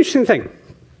 Here's an interesting thing.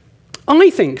 I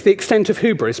think the extent of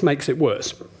hubris makes it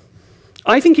worse.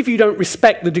 I think if you don't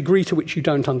respect the degree to which you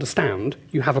don't understand,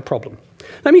 you have a problem.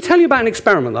 Let me tell you about an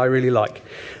experiment that I really like.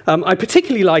 I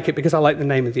particularly like it because I like the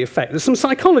name of the effect. There's some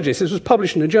psychologists, this was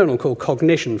published in a journal called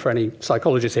Cognition, for any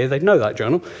psychologists here, they'd know that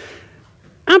journal.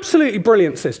 Absolutely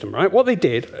brilliant system, right? What they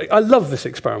did, I love this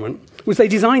experiment, was they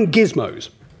designed gizmos.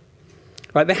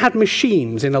 Right? They had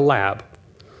machines in a lab,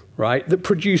 right, that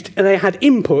produced, and they had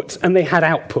inputs and they had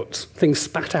outputs, things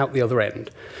spat out the other end.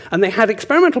 And they had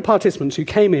experimental participants who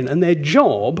came in, and their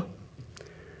job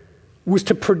was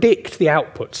to predict the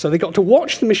outputs. So they got to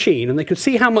watch the machine, and they could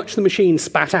see how much the machine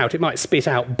spat out. It might spit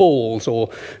out balls or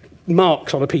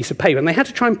marks on a piece of paper, and they had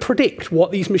to try and predict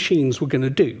what these machines were going to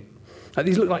do.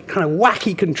 These look like kind of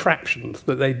wacky contraptions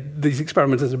that these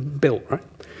experimenters have built, right?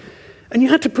 And you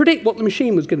had to predict what the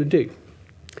machine was going to do.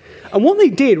 And what they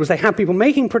did was they had people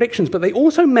making predictions, but they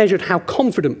also measured how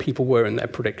confident people were in their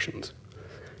predictions.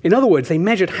 In other words, they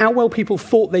measured how well people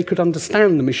thought they could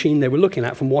understand the machine they were looking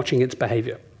at from watching its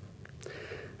behavior.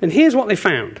 And here's what they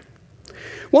found.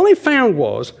 What they found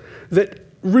was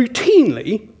that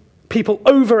routinely, people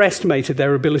overestimated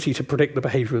their ability to predict the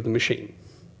behavior of the machine.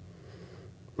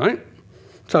 Right?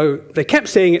 So they kept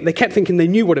seeing it, they kept thinking they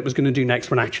knew what it was going to do next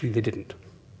when actually they didn't.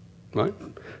 Right?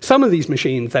 Some of these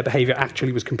machines, their behavior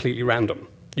actually was completely random.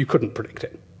 You couldn't predict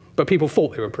it, but people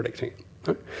thought they were predicting it.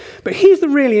 Right? But here's the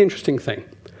really interesting thing.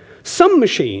 Some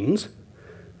machines,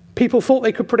 people thought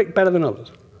they could predict better than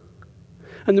others.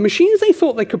 And the machines they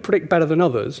thought they could predict better than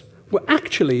others were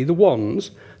actually the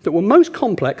ones that were most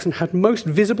complex and had most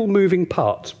visible moving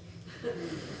parts.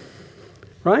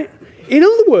 Right? In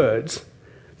other words,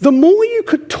 the more you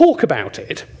could talk about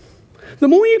it, the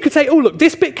more you could say, oh, look,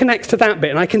 this bit connects to that bit,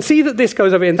 and I can see that this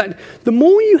goes over here, and that, the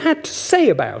more you had to say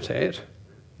about it,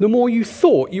 the more you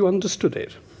thought you understood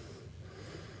it.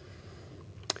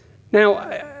 Now,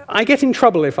 I get in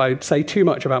trouble if I say too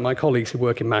much about my colleagues who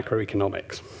work in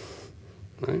macroeconomics.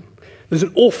 Right? There's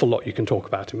an awful lot you can talk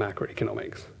about in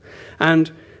macroeconomics.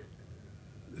 And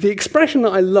the expression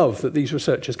that I love that these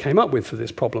researchers came up with for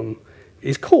this problem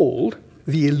is called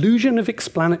the illusion of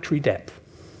explanatory depth.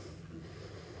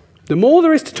 The more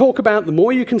there is to talk about, the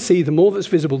more you can see, the more that's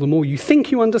visible, the more you think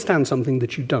you understand something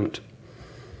that you don't.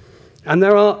 And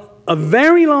there are a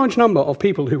very large number of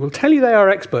people who will tell you they are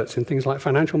experts in things like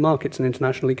financial markets and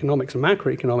international economics and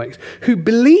macroeconomics who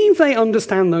believe they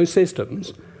understand those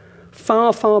systems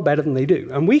far, far better than they do.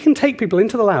 And we can take people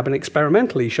into the lab and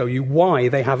experimentally show you why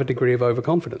they have a degree of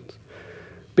overconfidence.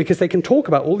 Because they can talk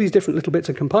about all these different little bits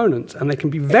of components, and they can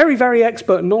be very, very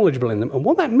expert and knowledgeable in them. And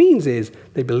what that means is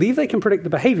they believe they can predict the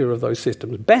behavior of those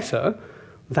systems better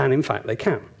than, in fact, they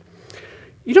can.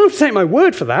 You don't have to take my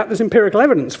word for that. There's empirical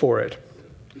evidence for it.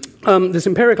 There's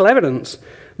empirical evidence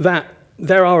that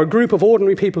there are a group of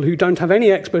ordinary people who don't have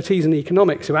any expertise in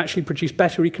economics who actually produce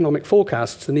better economic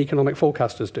forecasts than economic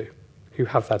forecasters do, who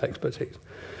have that expertise.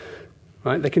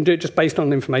 Right? They can do it just based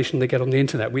on information they get on the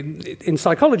internet. In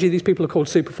psychology, these people are called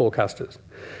super forecasters.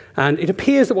 And it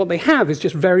appears that what they have is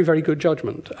just very, very good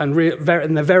judgment. And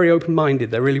they're very open-minded.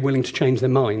 They're really willing to change their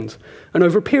minds. And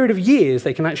over a period of years,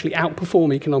 they can actually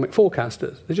outperform economic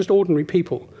forecasters. They're just ordinary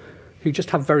people who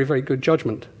just have very, very good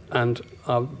judgment and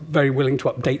are very willing to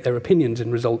update their opinions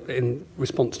in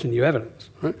response to new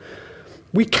evidence. Right?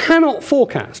 We cannot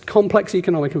forecast complex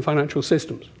economic and financial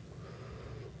systems.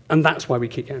 And that's why we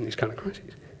keep getting these kind of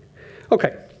crises.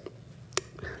 Okay,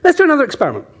 let's do another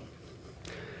experiment.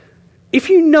 If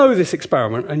you know this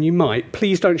experiment, and you might,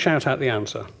 please don't shout out the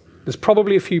answer. There's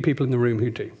probably a few people in the room who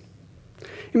do.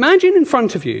 Imagine in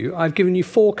front of you, I've given you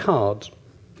 4 cards.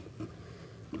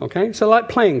 Okay, so like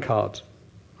playing cards,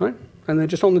 right? And they're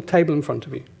just on the table in front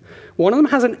of you. One of them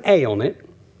has an A on it,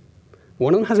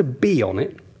 one of them has a B on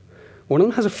it, one of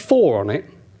them has a 4 on it,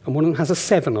 and one of them has a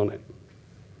 7 on it.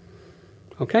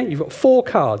 Okay, you've got 4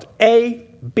 cards, A,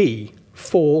 B,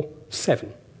 4,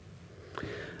 7.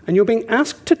 And you're being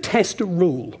asked to test a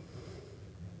rule.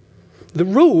 The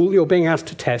rule you're being asked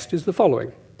to test is the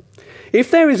following.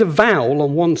 If there is a vowel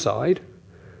on one side,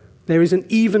 there is an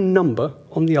even number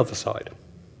on the other side.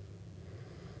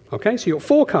 Okay, so you've got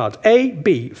 4 cards, A,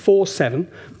 B, 4, 7.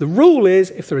 The rule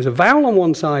is, if there is a vowel on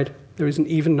one side, there is an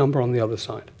even number on the other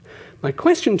side. My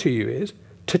question to you is,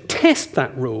 to test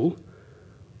that rule,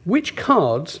 which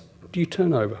cards do you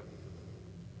turn over?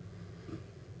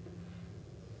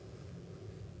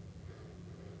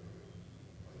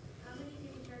 How many do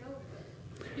you turn over?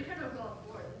 You turn over all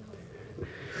 4.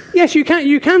 Yes, you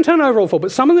can turn over all 4,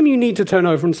 but some of them you need to turn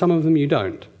over and some of them you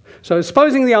don't. So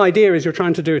supposing the idea is you're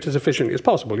trying to do it as efficiently as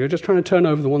possible, you're just trying to turn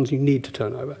over the ones you need to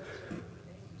turn over.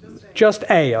 Just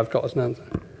A, I've got as an answer.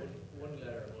 1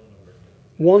 letter and 1 number.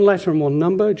 1 letter and 1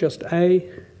 number, just A.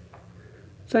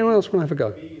 Does anyone else want to have a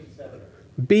go? B and 7.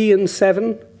 B and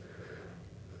 7.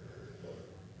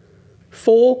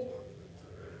 4.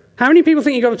 How many people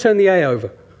think you've got to turn the A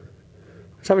over?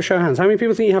 Let's have a show of hands. How many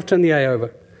people think you have to turn the A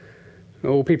over?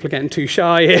 Oh, people are getting too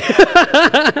shy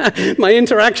here. My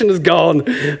interaction is gone.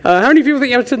 How many people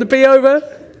think you have to turn the B over?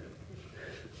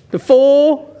 The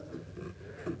 4?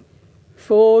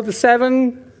 4, the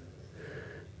 7?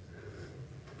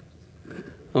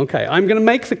 Okay, I'm going to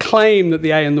make the claim that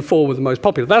the A and the 4 were the most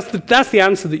popular. That's the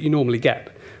answer that you normally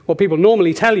get. What people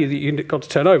normally tell you that you've got to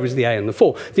turn over is the A and the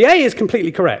 4. The A is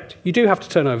completely correct. You do have to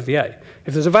turn over the A.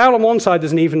 If there's a vowel on one side,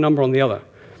 there's an even number on the other.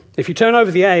 If you turn over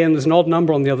the A and there's an odd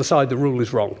number on the other side, the rule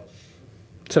is wrong.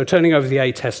 So turning over the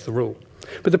A tests the rule.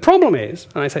 But the problem is,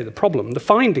 and I say the problem, the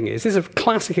finding is, this is a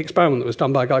classic experiment that was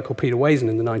done by a guy called Peter Wazen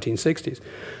in the 1960s.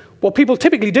 What people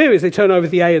typically do is they turn over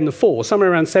the A and the 4.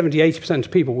 Somewhere around 70–80%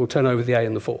 of people will turn over the A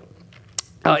and the 4,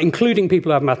 including people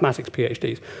who have mathematics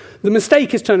PhDs. The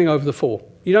mistake is turning over the 4.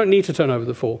 You don't need to turn over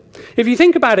the 4. If you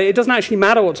think about it, it doesn't actually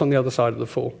matter what's on the other side of the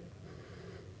 4.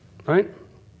 Right?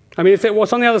 I mean, if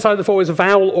what's on the other side of the 4 is a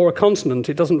vowel or a consonant,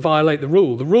 it doesn't violate the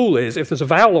rule. The rule is if there's a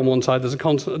vowel on one side,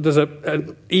 there's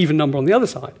an even number on the other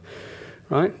side.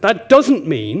 Right? That doesn't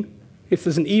mean if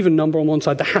there's an even number on one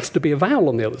side, there has to be a vowel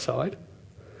on the other side.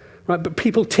 Right? But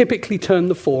people typically turn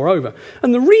the 4 over.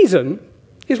 And the reason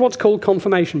is what's called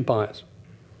confirmation bias.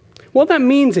 What that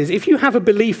means is if you have a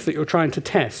belief that you're trying to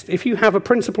test, if you have a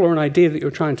principle or an idea that you're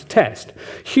trying to test,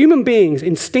 human beings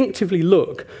instinctively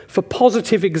look for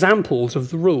positive examples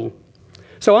of the rule.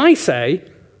 So I say,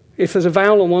 if there's a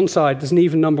vowel on one side, there's an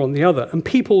even number on the other, and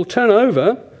people turn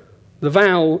over the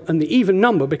vowel and the even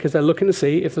number because they're looking to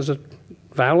see if there's a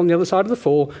vowel on the other side of the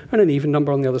 4 and an even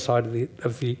number on the other side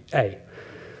of the A.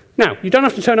 Now, you don't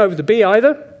have to turn over the B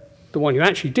either. The one you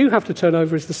actually do have to turn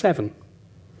over is the 7.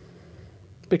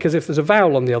 Because if there's a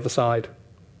vowel on the other side,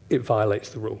 it violates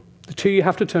the rule. The 2 you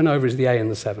have to turn over is the A and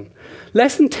the 7.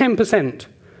 Less than 10%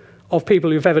 of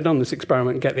people who've ever done this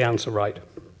experiment get the answer right,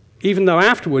 even though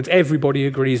afterwards everybody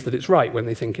agrees that it's right when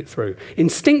they think it through.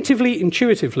 Instinctively,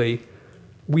 intuitively,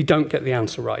 we don't get the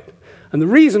answer right. And the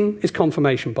reason is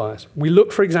confirmation bias. We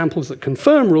look for examples that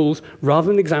confirm rules rather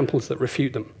than examples that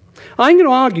refute them. I'm going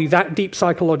to argue that deep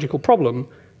psychological problem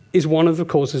is one of the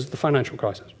causes of the financial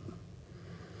crisis.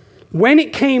 When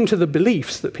it came to the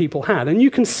beliefs that people had, and you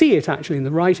can see it actually in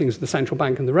the writings of the central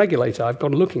bank and the regulator, I've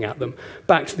gone looking at them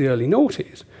back to the early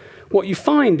noughties, what you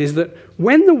find is that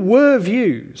when there were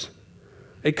views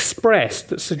expressed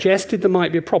that suggested there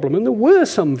might be a problem, and there were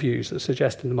some views that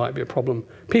suggested there might be a problem,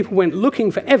 people went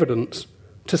looking for evidence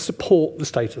to support the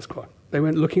status quo. They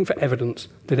went looking for evidence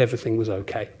that everything was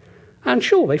okay. And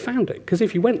sure, they found it, because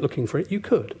if you went looking for it, you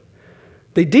could.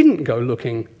 They didn't go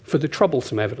looking for the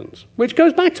troublesome evidence, which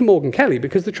goes back to Morgan Kelly,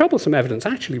 because the troublesome evidence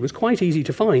actually was quite easy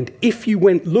to find if you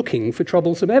went looking for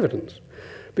troublesome evidence.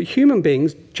 But human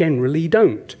beings generally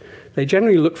don't. They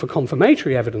generally look for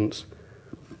confirmatory evidence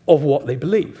of what they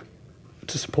believe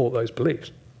to support those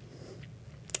beliefs.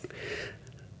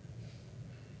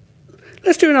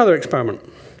 Let's do another experiment.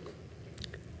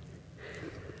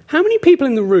 How many people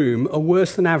in the room are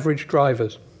worse than average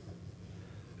drivers?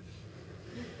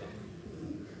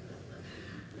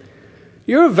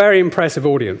 You're a very impressive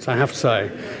audience, I have to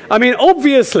say. I mean,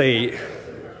 obviously,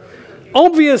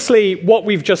 what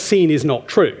we've just seen is not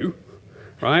true,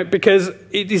 right? Because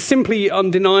it is simply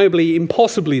undeniably,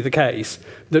 impossibly the case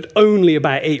that only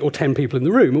about 8 or 10 people in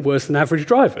the room are worse than average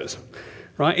drivers,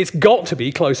 right? It's got to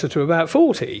be closer to about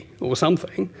 40 or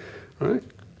something, right?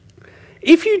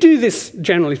 If you do this,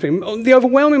 generally speaking, the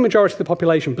overwhelming majority of the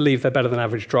population believe they're better than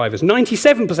average drivers.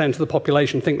 97% of the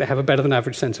population think they have a better than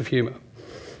average sense of humor.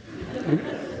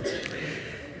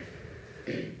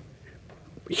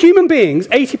 Human beings,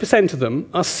 80% of them,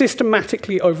 are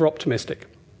systematically over-optimistic.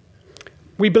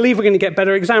 We believe we're going to get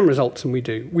better exam results than we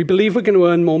do. We believe we're going to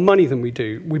earn more money than we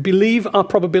do. We believe our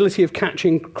probability of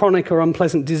catching chronic or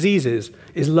unpleasant diseases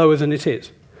is lower than it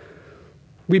is.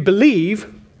 We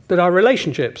believe that our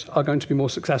relationships are going to be more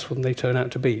successful than they turn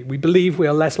out to be. We believe we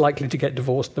are less likely to get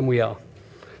divorced than we are.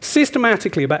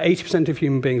 Systematically, about 80% of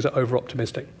human beings are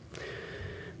over-optimistic.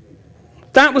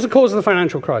 That was the cause of the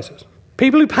financial crisis.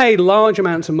 People who paid large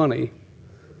amounts of money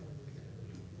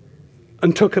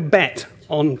and took a bet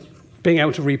on being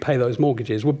able to repay those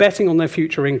mortgages were betting on their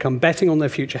future income, betting on their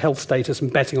future health status,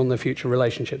 and betting on their future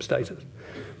relationship status.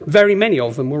 Very many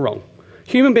of them were wrong.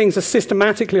 Human beings are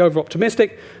systematically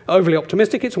over-optimistic. Overly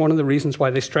optimistic, it's one of the reasons why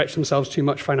they stretch themselves too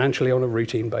much financially on a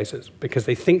routine basis, because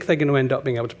they think they're going to end up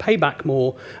being able to pay back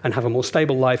more and have a more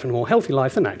stable life and a more healthy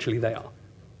life than actually they are.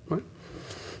 Right?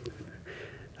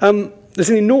 There's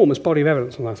an enormous body of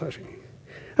evidence on that, actually.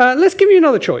 Let's give you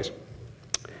another choice.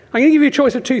 I'm going to give you a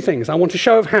choice of two things. I want a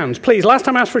show of hands. Please, last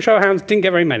time I asked for a show of hands, didn't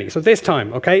get very many. So this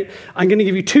time, okay, I'm going to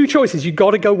give you two choices. You've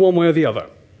got to go one way or the other.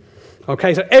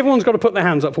 Okay, so everyone's got to put their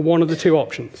hands up for one of the two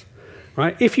options.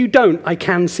 Right? If you don't, I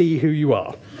can see who you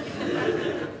are.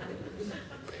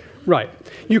 Right.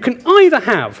 You can either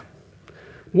have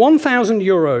 1,000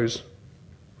 euros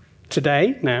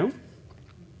today, now,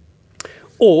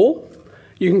 or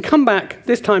you can come back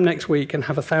this time next week and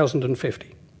have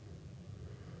 1,050.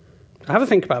 Have a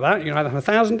think about that. You can either have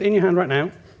 1,000 in your hand right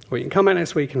now, or you can come back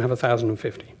next week and have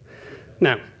 1,050.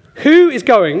 Now, who is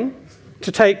going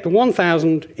to take the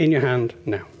 1,000 in your hand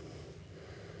now?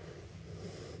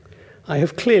 I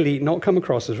have clearly not come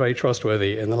across as very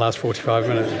trustworthy in the last 45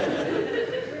 minutes.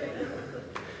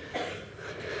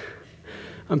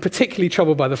 I'm particularly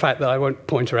troubled by the fact that I won't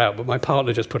point her out, but my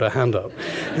partner just put her hand up.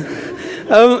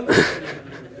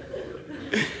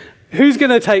 Who's going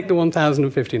to take the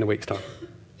 1,050 in a week's time?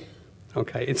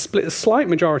 Okay, it's split a slight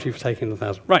majority for taking the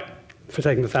 1,000. Right, for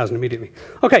taking the 1,000 immediately.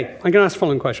 Okay, I'm going to ask the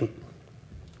following question.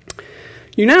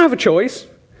 You now have a choice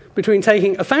between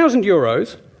taking 1,000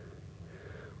 euros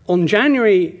on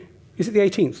January, is it the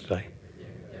 18th today?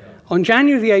 On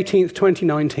January the 18th,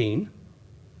 2019,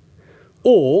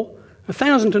 or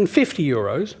 1,050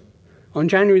 euros on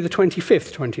January the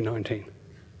 25th, 2019.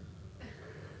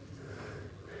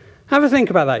 Have a think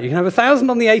about that. You can have 1,000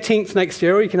 on the 18th next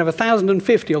year, or you can have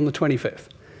 1,050 on the 25th.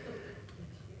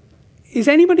 Is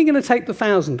anybody going to take the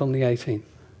 1,000 on the 18th?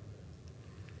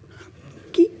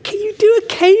 Can you do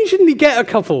occasionally get a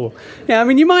couple? Yeah, I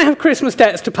mean, you might have Christmas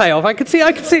debts to pay off. I could see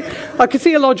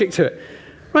a logic to it.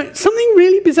 Right, something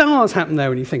really bizarre has happened there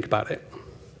when you think about it.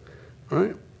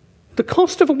 Right, the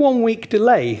cost of a 1-week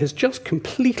delay has just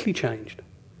completely changed.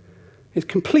 It's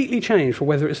completely changed for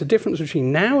whether it's a difference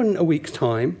between now and a week's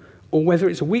time, or whether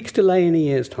it's a week's delay in a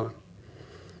year's time.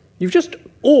 You've just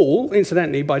all,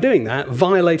 incidentally, by doing that,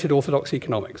 violated orthodox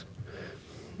economics,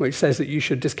 which says that you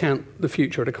should discount the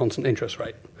future at a constant interest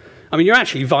rate. I mean, you're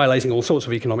actually violating all sorts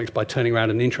of economics by turning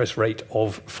around an interest rate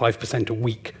of 5% a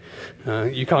week.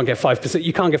 You can't get 5%.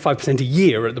 You can't get 5% a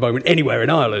year at the moment anywhere in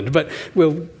Ireland, but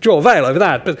we'll draw a veil over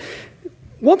that. But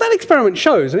what that experiment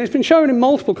shows, and it's been shown in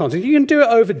multiple contexts, you can do it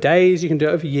over days, you can do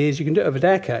it over years, you can do it over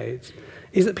decades,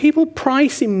 is that people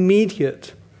price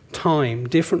immediate time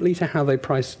differently to how they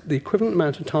price the equivalent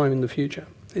amount of time in the future.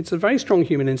 It's a very strong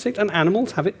human instinct, and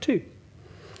animals have it too.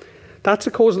 That's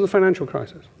the cause of the financial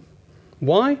crisis.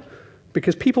 Why?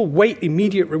 Because people weight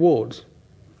immediate rewards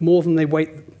more than they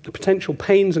weight the potential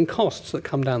pains and costs that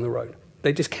come down the road.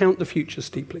 They discount the future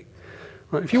steeply.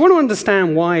 Right? If you want to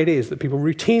understand why it is that people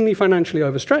routinely financially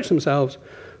overstretch themselves,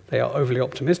 they are overly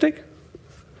optimistic.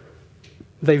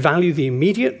 They value the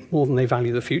immediate more than they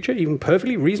value the future. Even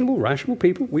perfectly reasonable, rational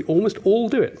people, we almost all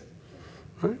do it.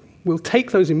 Right? We'll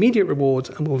take those immediate rewards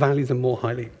and we'll value them more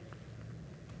highly.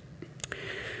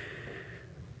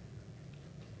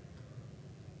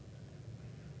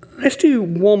 Let's do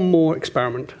one more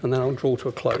experiment, and then I'll draw to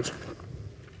a close.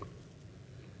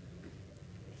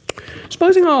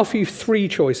 Supposing I offer you 3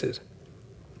 choices.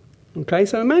 Okay,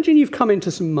 so imagine you've come into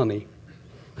some money.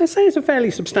 Let's say it's a fairly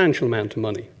substantial amount of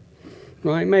money.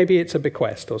 Right? Maybe it's a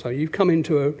bequest or so. You've come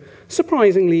into a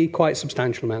surprisingly quite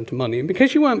substantial amount of money, and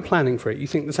because you weren't planning for it, you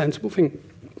think the sensible thing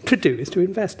to do is to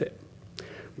invest it,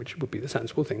 which would be the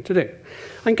sensible thing to do.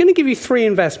 I'm going to give you 3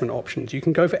 investment options. You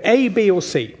can go for A, B, or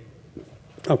C.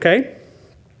 Okay?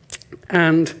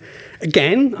 And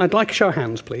again, I'd like a show of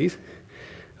hands, please.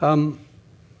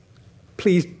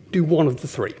 Please do one of the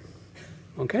 3.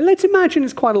 Okay? Let's imagine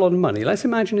it's quite a lot of money. Let's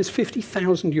imagine it's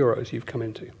 50,000 euros you've come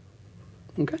into.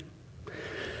 Okay?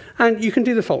 And you can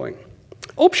do the following.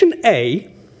 Option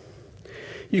A,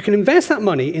 you can invest that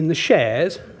money in the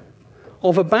shares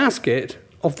of a basket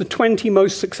of the 20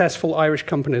 most successful Irish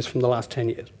companies from the last 10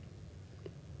 years.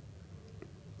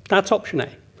 That's option A.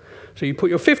 So you put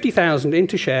your 50,000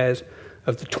 into shares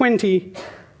of the 20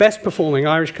 best performing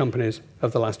Irish companies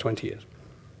of the last 20 years.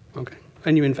 Okay?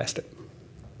 And you invest it.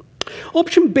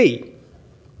 Option B,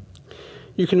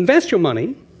 you can invest your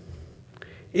money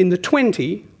in the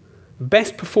 20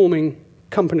 best performing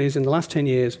companies in the last 10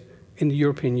 years in the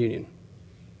European Union.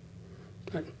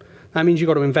 Right? That means you've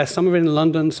got to invest some of it in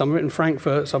London, some of it in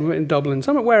Frankfurt, some of it in Dublin,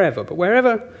 some of it wherever. But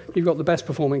wherever you've got the best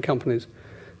performing companies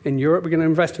in Europe, we're going to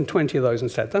invest in 20 of those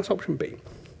instead. That's option B.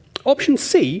 Option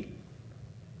C,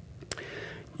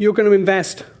 you're going to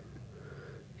invest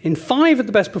in 5 of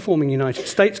the best performing United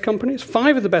States companies,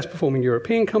 5 of the best performing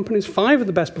European companies, 5 of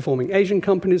the best performing Asian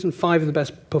companies, and 5 of the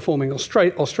best performing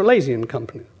Australasian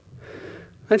companies.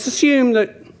 Let's assume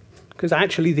that because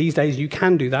actually these days you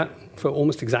can do that for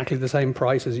almost exactly the same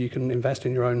price as you can invest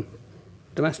in your own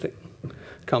domestic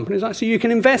companies. So you can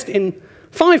invest in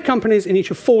 5 companies in each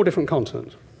of 4 different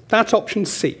continents. That's option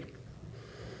C.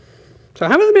 So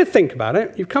have a bit of think about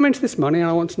it. You've come into this money and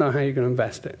I want to know how you're going to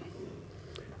invest it.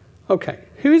 Okay,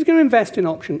 who is going to invest in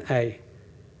option A?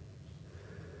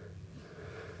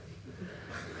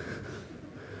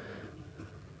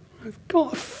 I've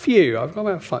got a few. I've got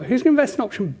about 5. Who's going to invest in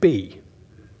option B?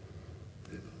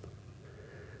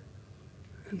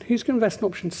 And who's going to invest in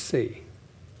option C?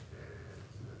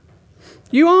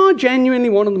 You are genuinely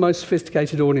one of the most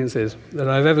sophisticated audiences that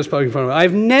I've ever spoken from.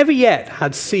 I've never yet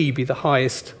had C be the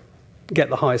highest, get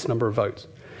the highest number of votes.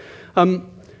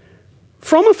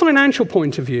 From a financial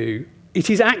point of view, it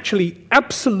is actually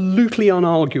absolutely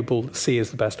unarguable that C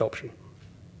is the best option.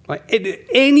 Like,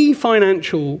 any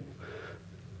financial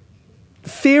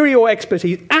theory or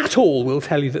expertise at all will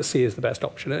tell you that C is the best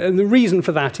option. And the reason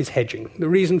for that is hedging. The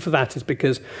reason for that is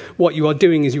because what you are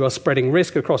doing is you are spreading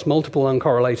risk across multiple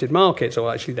uncorrelated markets,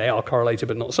 or actually they are correlated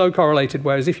but not so correlated,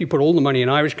 whereas if you put all the money in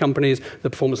Irish companies, the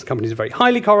performance of the companies is very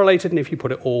highly correlated, and if you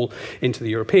put it all into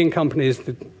the European companies,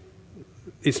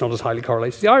 it's not as highly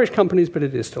correlated to the Irish companies, but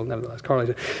it is still nevertheless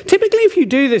correlated. Typically, if you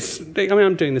do this, I mean,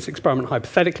 I'm doing this experiment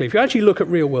hypothetically, if you actually look at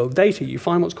real-world data, you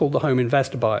find what's called the home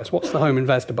investor bias. What's the home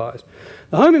investor bias?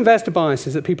 The home investor bias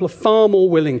is that people are far more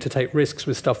willing to take risks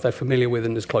with stuff they're familiar with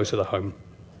and is closer to home.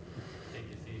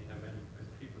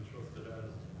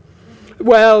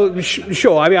 Well,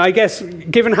 sure. I mean, I guess,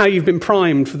 given how you've been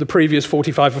primed for the previous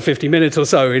 45 or 50 minutes or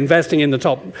so, investing in the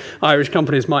top Irish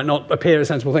companies might not appear a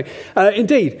sensible thing.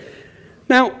 Indeed.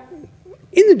 Now,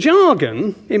 in the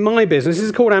jargon, in my business, this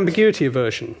is called ambiguity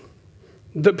aversion,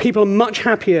 that people are much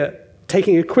happier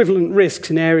taking equivalent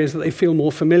risks in areas that they feel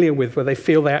more familiar with, where they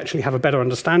feel they actually have a better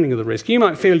understanding of the risk. You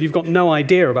might feel you've got no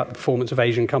idea about the performance of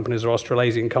Asian companies or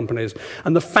Australasian companies,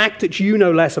 and the fact that you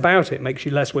know less about it makes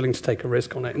you less willing to take a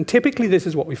risk on it. And typically this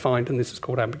is what we find, and this is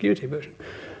called ambiguity aversion.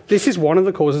 This is one of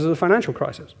the causes of the financial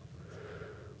crisis.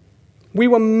 We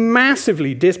were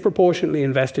massively disproportionately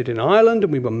invested in Ireland,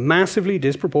 and we were massively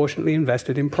disproportionately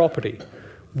invested in property.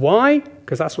 Why?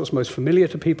 Because that's what's most familiar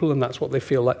to people, and that's what they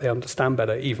feel like they understand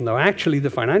better, even though actually the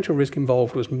financial risk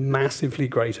involved was massively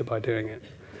greater by doing it.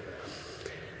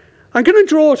 I'm going to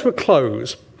draw to a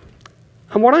close,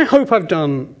 and what I hope I've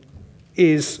done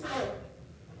is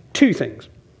 2 things.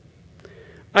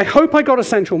 I hope I got a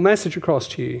central message across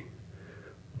to you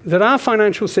that our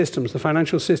financial systems, the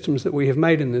financial systems that we have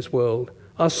made in this world,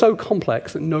 are so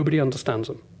complex that nobody understands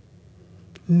them.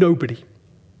 Nobody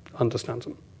understands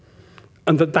them.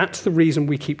 And that that's the reason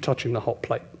we keep touching the hot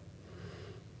plate,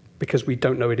 because we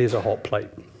don't know it is a hot plate.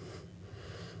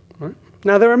 Right?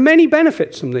 Now, there are many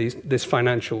benefits from this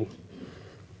financial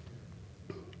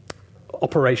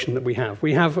operation that we have.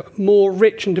 We have more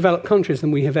rich and developed countries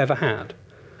than we have ever had.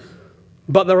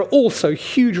 But there are also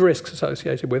huge risks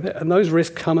associated with it, and those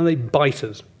risks come and they bite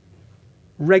us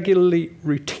regularly,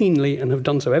 routinely, and have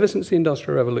done so ever since the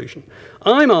Industrial Revolution.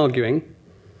 I'm arguing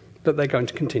that they're going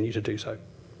to continue to do so.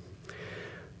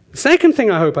 The second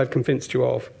thing I hope I've convinced you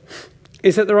of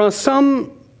is that there are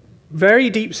some very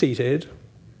deep-seated,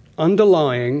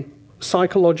 underlying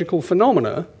psychological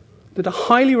phenomena that are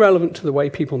highly relevant to the way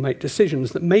people make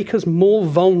decisions that make us more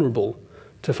vulnerable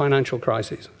to financial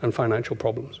crises and financial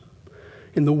problems,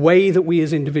 in the way that we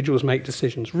as individuals make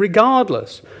decisions,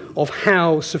 regardless of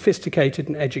how sophisticated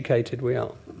and educated we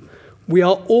are. We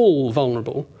are all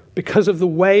vulnerable because of the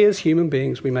way as human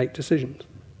beings we make decisions,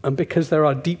 and because there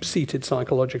are deep-seated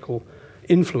psychological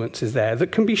influences there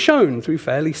that can be shown through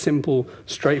fairly simple,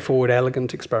 straightforward,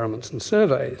 elegant experiments and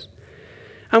surveys.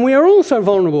 And we are also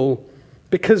vulnerable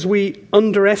because we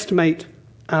underestimate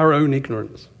our own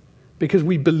ignorance, because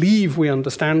we believe we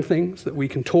understand things that we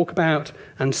can talk about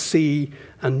and see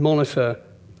and monitor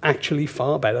actually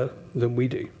far better than we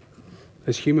do.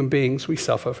 As human beings, we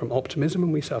suffer from optimism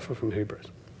and we suffer from hubris.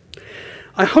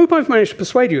 I hope I've managed to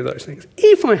persuade you of those things.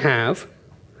 If I have,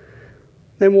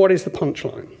 then what is the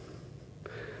punchline?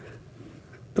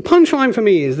 The punchline for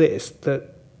me is this,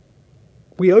 that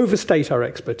we overstate our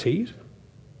expertise,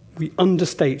 we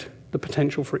understate the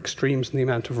potential for extremes and the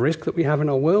amount of risk that we have in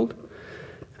our world,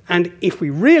 and if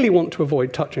we really want to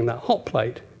avoid touching that hot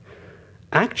plate,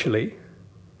 actually,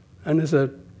 and as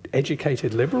an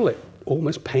educated liberal, it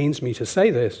almost pains me to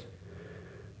say this,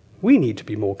 we need to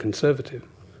be more conservative.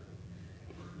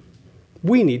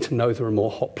 We need to know there are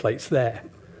more hot plates there,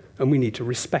 and we need to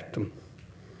respect them.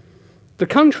 The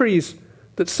countries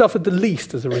that suffered the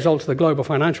least as a result of the global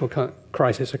financial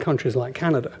crisis are countries like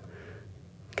Canada.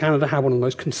 Canada had one of the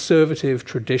most conservative,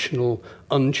 traditional,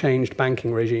 unchanged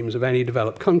banking regimes of any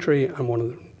developed country, and one of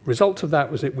the results of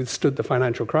that was it withstood the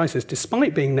financial crisis,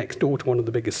 despite being next door to one of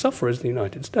the biggest sufferers, the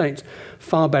United States,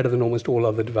 far better than almost all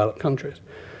other developed countries.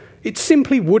 It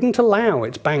simply wouldn't allow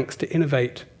its banks to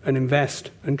innovate and invest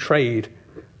and trade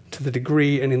to the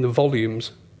degree and in the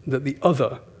volumes that the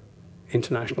other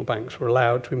international banks were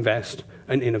allowed to invest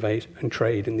and innovate and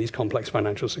trade in these complex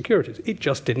financial securities. It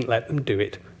just didn't let them do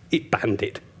it. It banned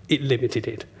it. It limited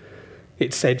it.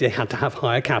 It said they had to have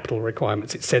higher capital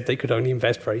requirements. It said they could only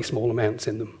invest very small amounts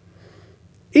in them.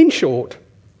 In short,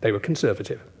 they were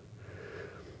conservative.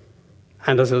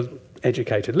 And as an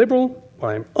educated liberal,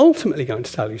 what I'm ultimately going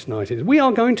to tell you tonight is we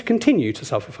are going to continue to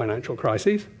suffer financial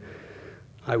crises.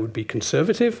 I would be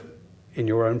conservative in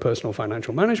your own personal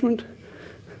financial management.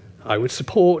 I would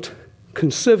support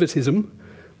conservatism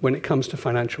when it comes to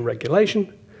financial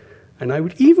regulation. And I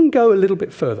would even go a little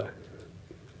bit further.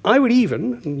 I would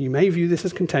even, and you may view this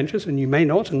as contentious, and you may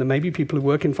not, and there may be people who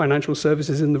work in financial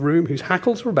services in the room whose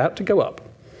hackles are about to go up.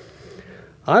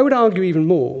 I would argue even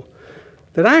more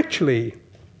that actually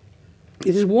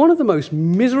it is one of the most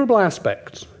miserable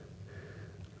aspects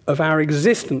of our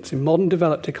existence in modern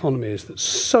developed economies that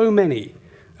so many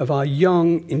of our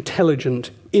young,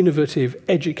 intelligent, innovative,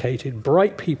 educated,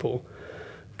 bright people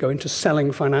go into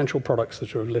selling financial products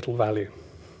that are of little value.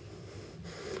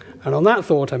 And on that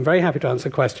thought, I'm very happy to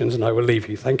answer questions, and I will leave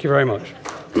you. Thank you very much.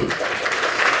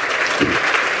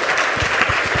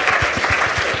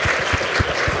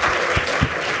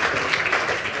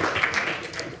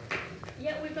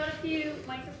 Yeah, we've got a few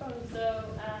microphones, so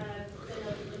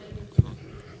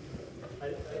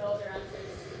they all their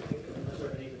answers.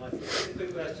 A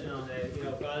quick question on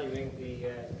valuing the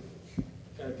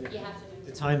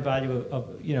You time value of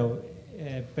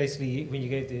basically, when you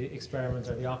gave the experiment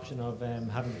or the option of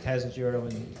having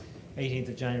 €1,000 in 18th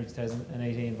of January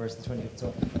 2018 versus the 20th.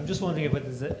 So I'm just wondering if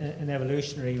there's an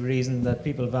evolutionary reason that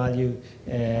people value,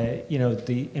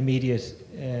 the immediate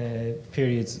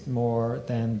periods more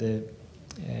than the,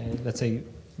 let's say,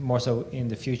 more so in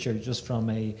the future, just from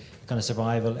a kind of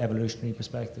survival evolutionary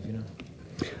perspective,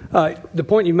 The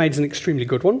point you made is an extremely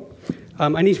good one.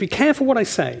 I need to be careful what I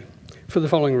say for the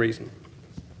following reason.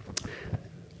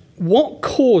 What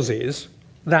causes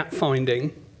that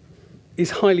finding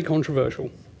is highly controversial.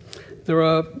 There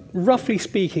are, roughly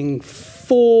speaking,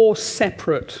 4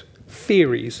 separate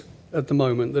theories at the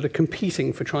moment that are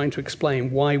competing for trying to explain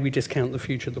why we discount the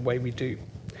future the way we do.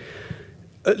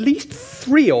 At least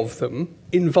 3 of them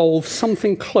involve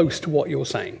something close to what you're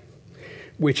saying,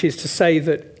 which is to say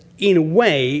that in a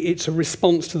way, it's a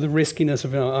response to the riskiness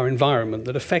of our environment,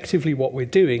 that effectively what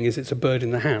we're doing is it's a bird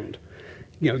in the hand.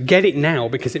 Get it now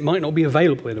because it might not be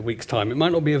available in a week's time. It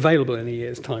might not be available in a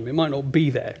year's time. It might not be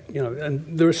there. And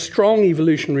there are strong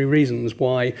evolutionary reasons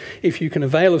why, if you can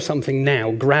avail of something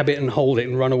now, grab it and hold it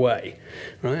and run away.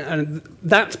 Right? And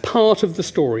that's part of the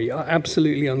story,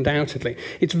 absolutely, undoubtedly.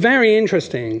 It's very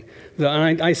interesting that,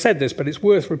 and I said this, but it's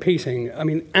worth repeating. I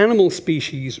mean, animal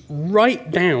species,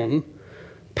 right down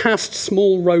past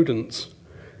small rodents,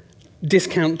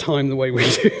 discount time the way we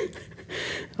do.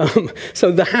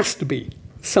 So there has to be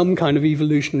some kind of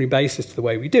evolutionary basis to the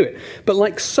way we do it. But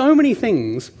like so many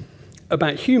things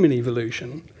about human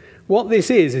evolution, what this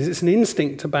is it's an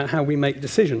instinct about how we make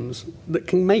decisions that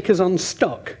can make us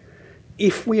unstuck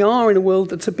if we are in a world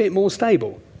that's a bit more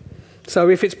stable. So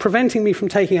if it's preventing me from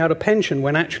taking out a pension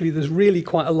when actually there's really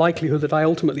quite a likelihood that I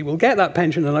ultimately will get that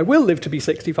pension and I will live to be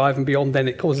 65 and beyond, then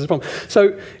it causes a problem.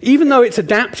 So even though it's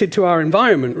adapted to our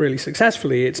environment really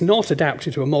successfully, it's not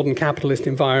adapted to a modern capitalist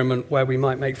environment where we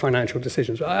might make financial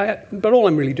decisions. But all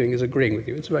I'm really doing is agreeing with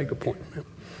you. It's a very good point. Yeah.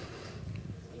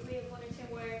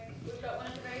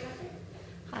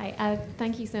 Hi,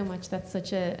 thank you so much. That's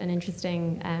such an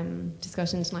interesting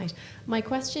discussion tonight. My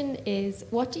question is,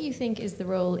 what do you think is the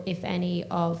role, if any,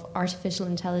 of artificial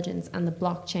intelligence and the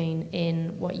blockchain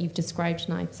in what you've described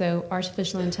tonight? So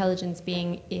artificial intelligence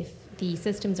being if the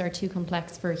systems are too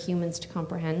complex for humans to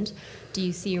comprehend, do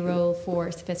you see a role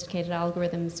for sophisticated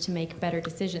algorithms to make better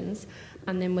decisions?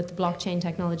 And then with the blockchain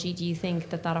technology, do you think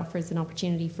that offers an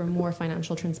opportunity for more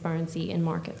financial transparency in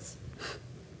markets?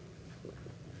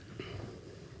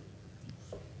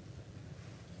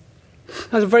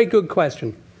 That's a very good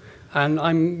question, and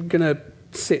I'm going to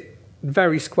sit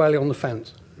very squarely on the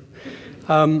fence.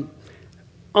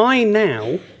 I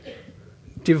now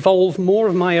devolve more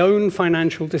of my own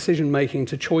financial decision-making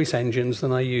to choice engines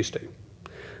than I used to.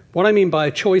 What I mean by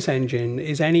a choice engine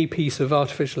is any piece of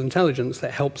artificial intelligence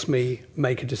that helps me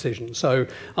make a decision. So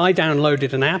I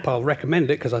downloaded an app, I'll recommend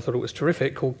it because I thought it was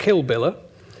terrific, called Kill Biller.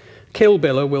 Kill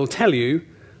Biller will tell you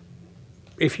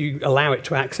if you allow it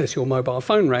to access your mobile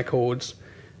phone records,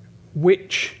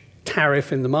 which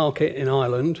tariff in the market in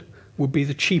Ireland would be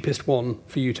the cheapest one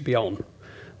for you to be on.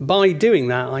 By doing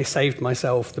that, I saved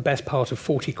myself the best part of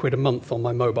 40 quid a month on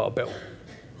my mobile bill.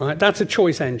 Right? That's a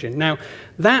choice engine. Now,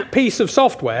 that piece of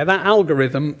software, that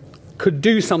algorithm, could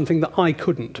do something that I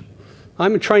couldn't.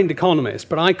 I'm a trained economist,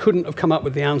 but I couldn't have come up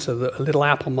with the answer that a little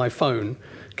app on my phone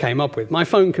came up with. My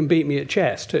phone can beat me at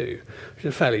chess too, which is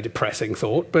a fairly depressing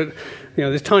thought, but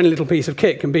this tiny little piece of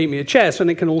kit can beat me at chess,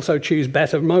 and it can also choose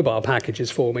better mobile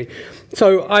packages for me.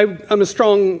 So I'm a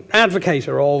strong advocate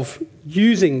of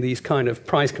using these kind of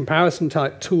price comparison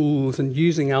type tools and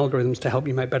using algorithms to help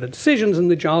you make better decisions, and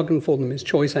the jargon for them is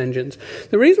choice engines.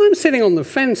 The reason I'm sitting on the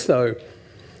fence, though,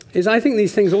 is I think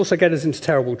these things also get us into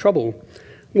terrible trouble.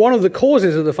 One of the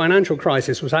causes of the financial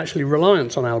crisis was actually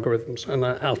reliance on algorithms and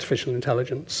artificial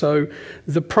intelligence. So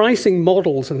the pricing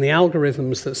models and the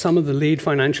algorithms that some of the lead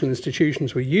financial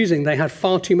institutions were using, they had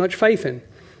far too much faith in.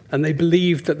 And they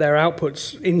believed that their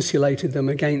outputs insulated them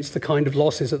against the kind of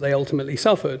losses that they ultimately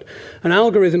suffered. An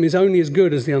algorithm is only as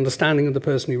good as the understanding of the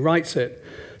person who writes it.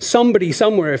 Somebody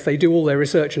somewhere, if they do all their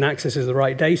research and accesses the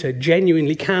right data,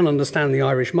 genuinely can understand the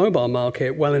Irish mobile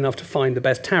market well enough to find the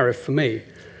best tariff for me.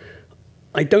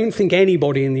 I don't think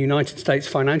anybody in the United States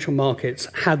financial markets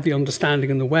had the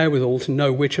understanding and the wherewithal to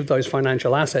know which of those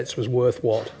financial assets was worth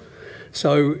what.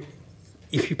 So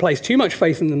if you place too much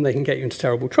faith in them, they can get you into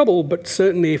terrible trouble, but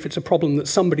certainly if it's a problem that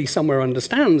somebody somewhere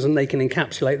understands and they can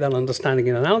encapsulate that understanding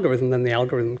in an algorithm, then the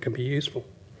algorithm can be useful.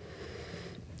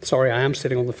 Sorry, I am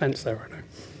sitting on the fence there, I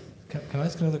know. Can I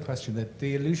ask another question? That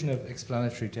the illusion of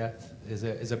explanatory depth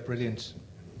is a brilliant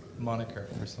moniker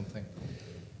for something.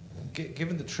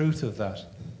 Given the truth of that,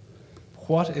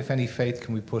 what, if any, faith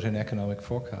can we put in economic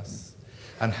forecasts?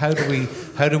 And how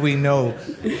do we know?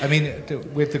 I mean,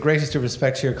 with the greatest of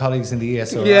respect to your colleagues in the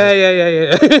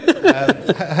ESRI,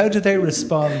 how do they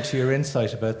respond to your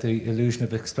insight about the illusion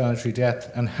of explanatory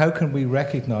depth? And how can we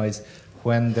recognise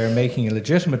when they're making a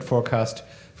legitimate forecast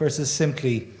versus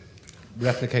simply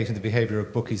replicating the behaviour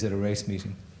of bookies at a race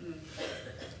meeting?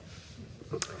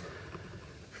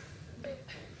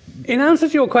 In answer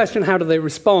to your question, how do they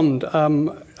respond?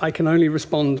 I can only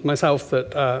respond myself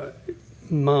that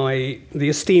the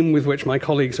esteem with which my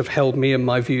colleagues have held me and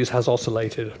my views has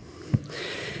oscillated.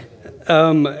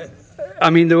 I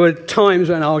mean, there were times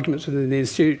when arguments within the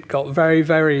Institute got very,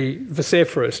 very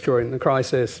vociferous during the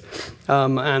crisis,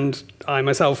 and I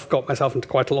myself got myself into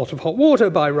quite a lot of hot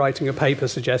water by writing a paper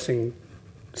suggesting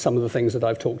some of the things that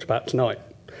I've talked about tonight.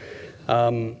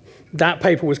 That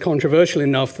paper was controversial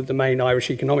enough that the main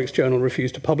Irish economics journal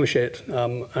refused to publish it,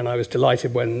 and I was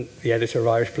delighted when the editor of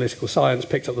Irish Political Science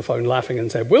picked up the phone laughing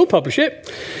and said, "We'll publish it."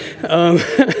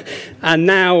 And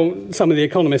now some of the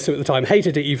economists who at the time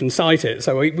hated it even cite it,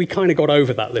 so we kind of got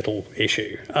over that little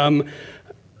issue.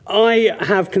 I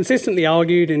have consistently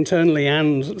argued internally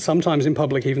and sometimes in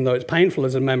public, even though it's painful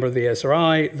as a member of the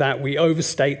ESRI, that we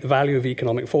overstate the value of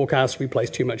economic forecasts. We place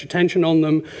too much attention on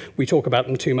them. We talk about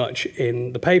them too much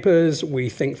in the papers. We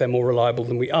think they're more reliable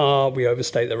than we are. We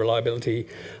overstate their reliability.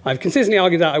 I've consistently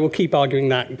argued that. I will keep arguing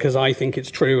that because I think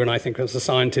it's true, and I think as a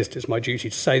scientist it's my duty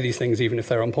to say these things, even if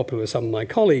they're unpopular with some of my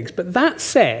colleagues. But that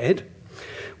said,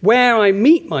 where I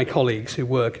meet my colleagues who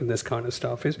work in this kind of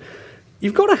stuff is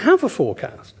you've got to have a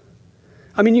forecast.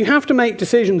 I mean, you have to make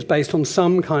decisions based on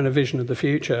some kind of vision of the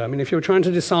future. I mean, if you're trying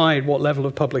to decide what level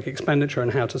of public expenditure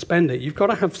and how to spend it, you've got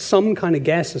to have some kind of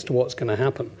guess as to what's going to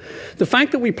happen. The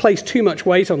fact that we place too much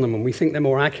weight on them and we think they're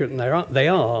more accurate than they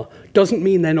are doesn't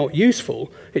mean they're not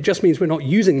useful. It just means we're not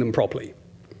using them properly.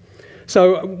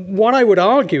 So what I would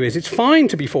argue is it's fine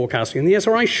to be forecasting, and the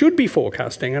ESRI should be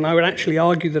forecasting, and I would actually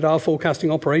argue that our forecasting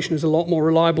operation is a lot more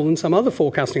reliable than some other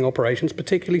forecasting operations,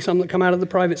 particularly some that come out of the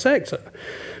private sector,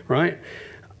 right?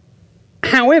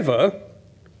 However,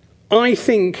 I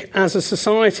think as a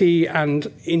society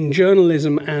and in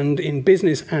journalism and in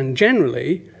business and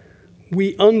generally,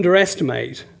 we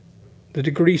underestimate the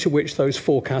degree to which those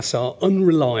forecasts are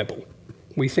unreliable.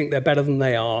 We think they're better than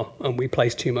they are, and we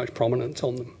place too much prominence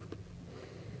on them.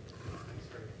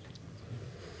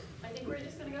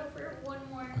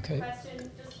 Question,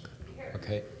 just here.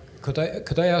 Okay.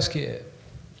 Could I ask you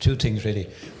two things, really?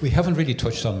 We haven't really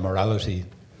touched on morality,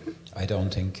 I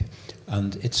don't think.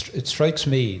 And it strikes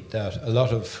me that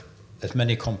as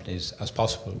many companies as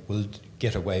possible will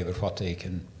get away with what they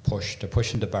can push. They're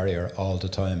pushing the barrier all the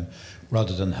time,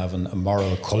 rather than having a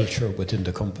moral culture within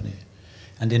the company.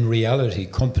 And in reality,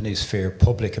 companies fear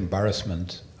public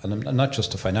embarrassment, and not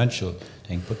just a financial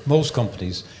thing, but most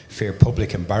companies fear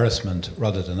public embarrassment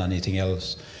rather than anything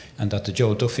else. and that the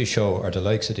Joe Duffy show or the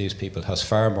likes of these people has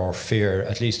far more fear,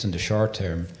 at least in the short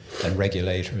term, than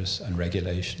regulators and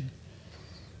regulation.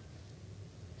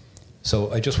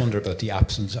 So I just wonder about the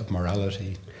absence of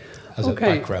morality as a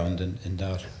background in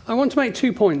that. I want to make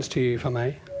 2 points to you, if I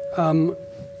may.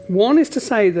 One is to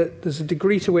say that there's a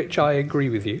degree to which I agree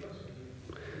with you.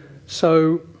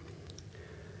 So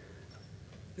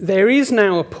there is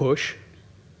now a push.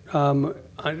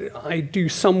 I do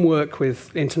some work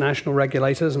with international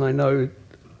regulators, and I know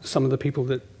some of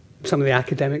the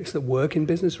academics that work in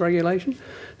business regulation.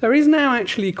 There is now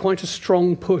actually quite a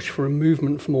strong push for a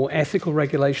movement for more ethical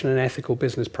regulation and ethical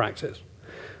business practice.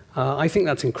 I think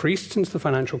that's increased since the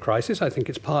financial crisis. I think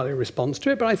it's partly a response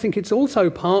to it, but I think it's also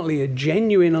partly a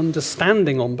genuine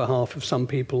understanding on behalf of some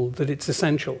people that it's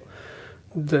essential,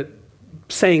 that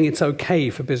saying it's okay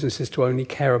for businesses to only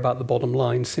care about the bottom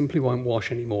line simply won't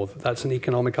wash anymore, that that's an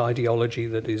economic ideology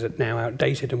that is now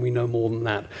outdated and we know more than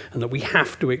that, and that we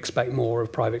have to expect more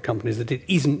of private companies, that it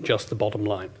isn't just the bottom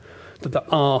line, that there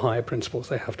are higher principles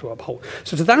they have to uphold.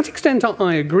 So to that extent,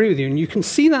 I agree with you, and you can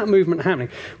see that movement happening.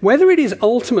 Whether it is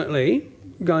ultimately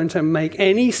going to make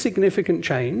any significant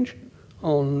change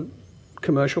on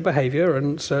commercial behavior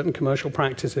and certain commercial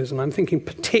practices, and I'm thinking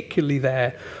particularly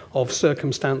there of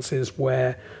circumstances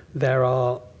where there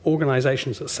are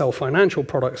organizations that sell financial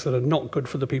products that are not good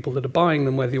for the people that are buying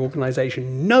them, where the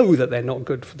organization know that they're not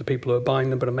good for the people who are buying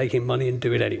them but are making money and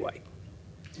do it anyway.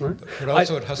 Right? But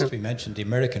also it has to be mentioned, the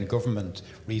American government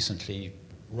recently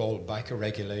rolled back a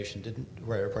regulation,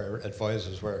 where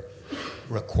advisors were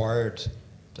required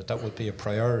that would be a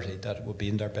priority, that it would be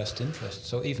in their best interest.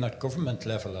 So even at government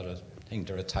level, I think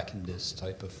they're attacking this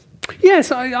type of...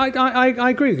 Yes, I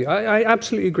agree with you. I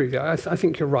absolutely agree with you. I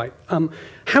think you're right.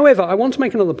 However, I want to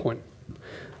make another point.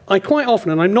 I quite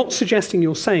often, and I'm not suggesting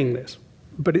you're saying this,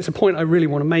 but it's a point I really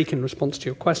want to make in response to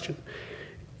your question.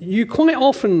 You quite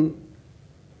often,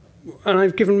 and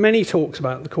I've given many talks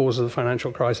about the cause of the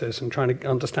financial crisis and trying to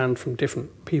understand from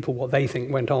different people what they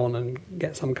think went on and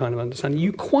get some kind of understanding.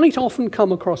 You quite often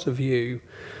come across a view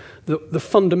that the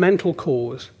fundamental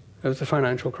cause of the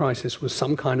financial crisis was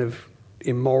some kind of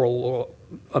immoral or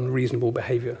unreasonable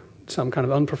behavior, some kind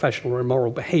of unprofessional or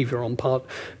immoral behavior on part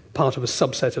of a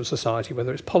subset of society,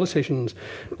 whether it's politicians,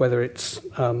 whether it's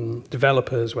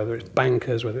developers, whether it's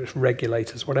bankers, whether it's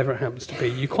regulators, whatever it happens to be.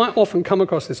 You quite often come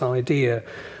across this idea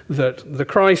that the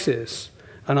crisis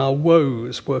and our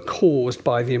woes were caused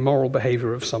by the immoral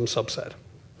behavior of some subset.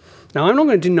 Now, I'm not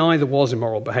going to deny there was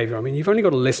immoral behavior. I mean, you've only got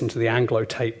to listen to the Anglo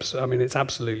tapes. I mean, it's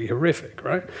absolutely horrific,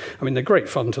 right? I mean, they're great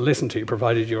fun to listen to,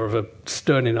 provided you're of a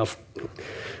stern enough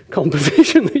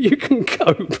composition that you can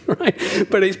cope, right?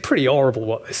 But it's pretty horrible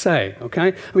what they say, okay?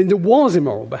 I mean, there was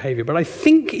immoral behavior, but I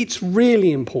think it's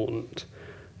really important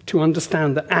to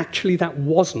understand that actually that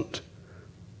wasn't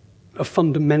a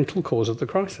fundamental cause of the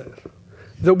crisis.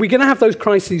 That we're going to have those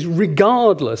crises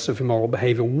regardless of immoral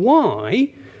behavior.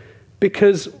 Why?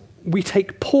 Because we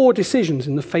take poor decisions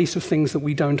in the face of things that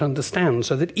we don't understand,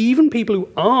 so that even people who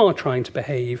are trying to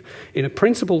behave in a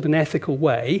principled and ethical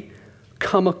way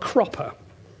come a cropper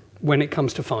when it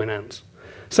comes to finance.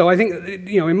 So I think,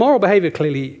 immoral behavior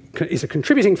clearly is a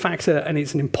contributing factor, and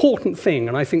it's an important thing.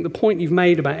 And I think the point you've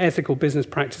made about ethical business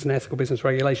practice and ethical business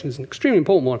regulation is an extremely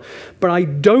important one. But I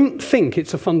don't think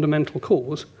it's a fundamental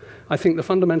cause. I think the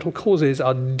fundamental causes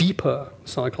are deeper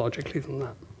psychologically than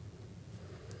that.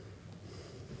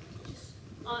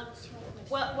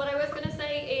 Well, what I was going to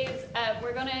say is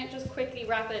we're going to just quickly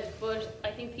wrap it, but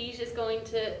I think Pete is going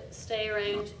to stay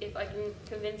around if I can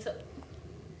convince him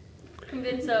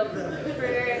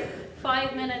for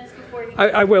 5 minutes before he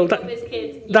I will. pick up his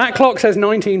kids. That clock says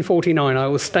 1949. I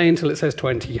will stay until it says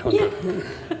 2000.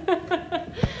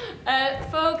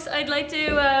 Folks, I'd like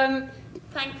to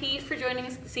thank Pete for joining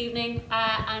us this evening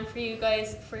and for you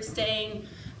guys for staying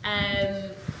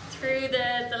through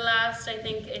the last, I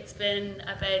think it's been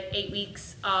about 8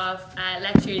 weeks of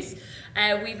lectures.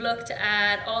 We've looked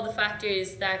at all the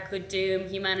factors that could doom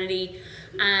humanity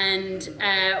and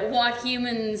what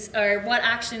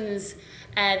actions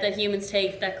that humans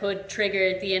take that could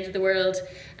trigger the end of the world.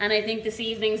 And I think this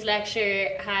evening's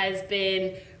lecture has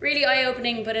been really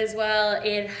eye-opening, but as well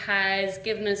it has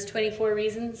given us 24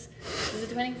 reasons. Is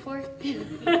it 24?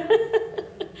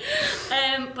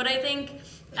 But I think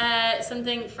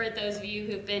something for those of you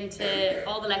who've been to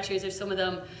all the lectures or some of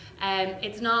them,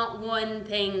 it's not one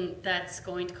thing that's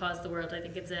going to cause the world. I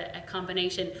think it's a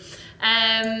combination.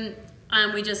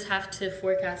 And we just have to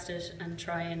forecast it and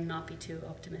try and not be too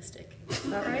optimistic. Is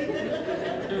that right?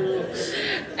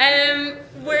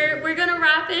 We're going to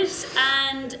wrap it,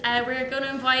 and we're going to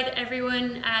invite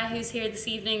everyone who's here this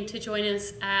evening to join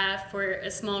us for a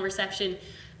small reception.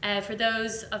 For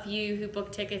those of you who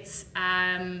book tickets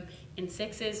in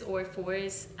 6s or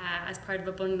 4s as part of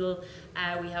a bundle,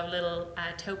 we have a little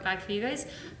tote bag for you guys,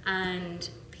 and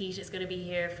Pete is going to be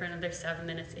here for another 7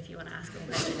 minutes if you want to ask him a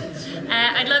question.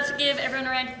 I'd love to give everyone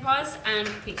a round of applause, and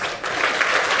Pete.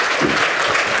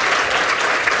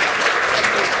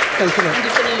 Thank you. I'm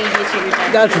just going to leave you to your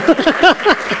desk.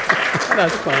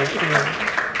 That's fine. Yeah.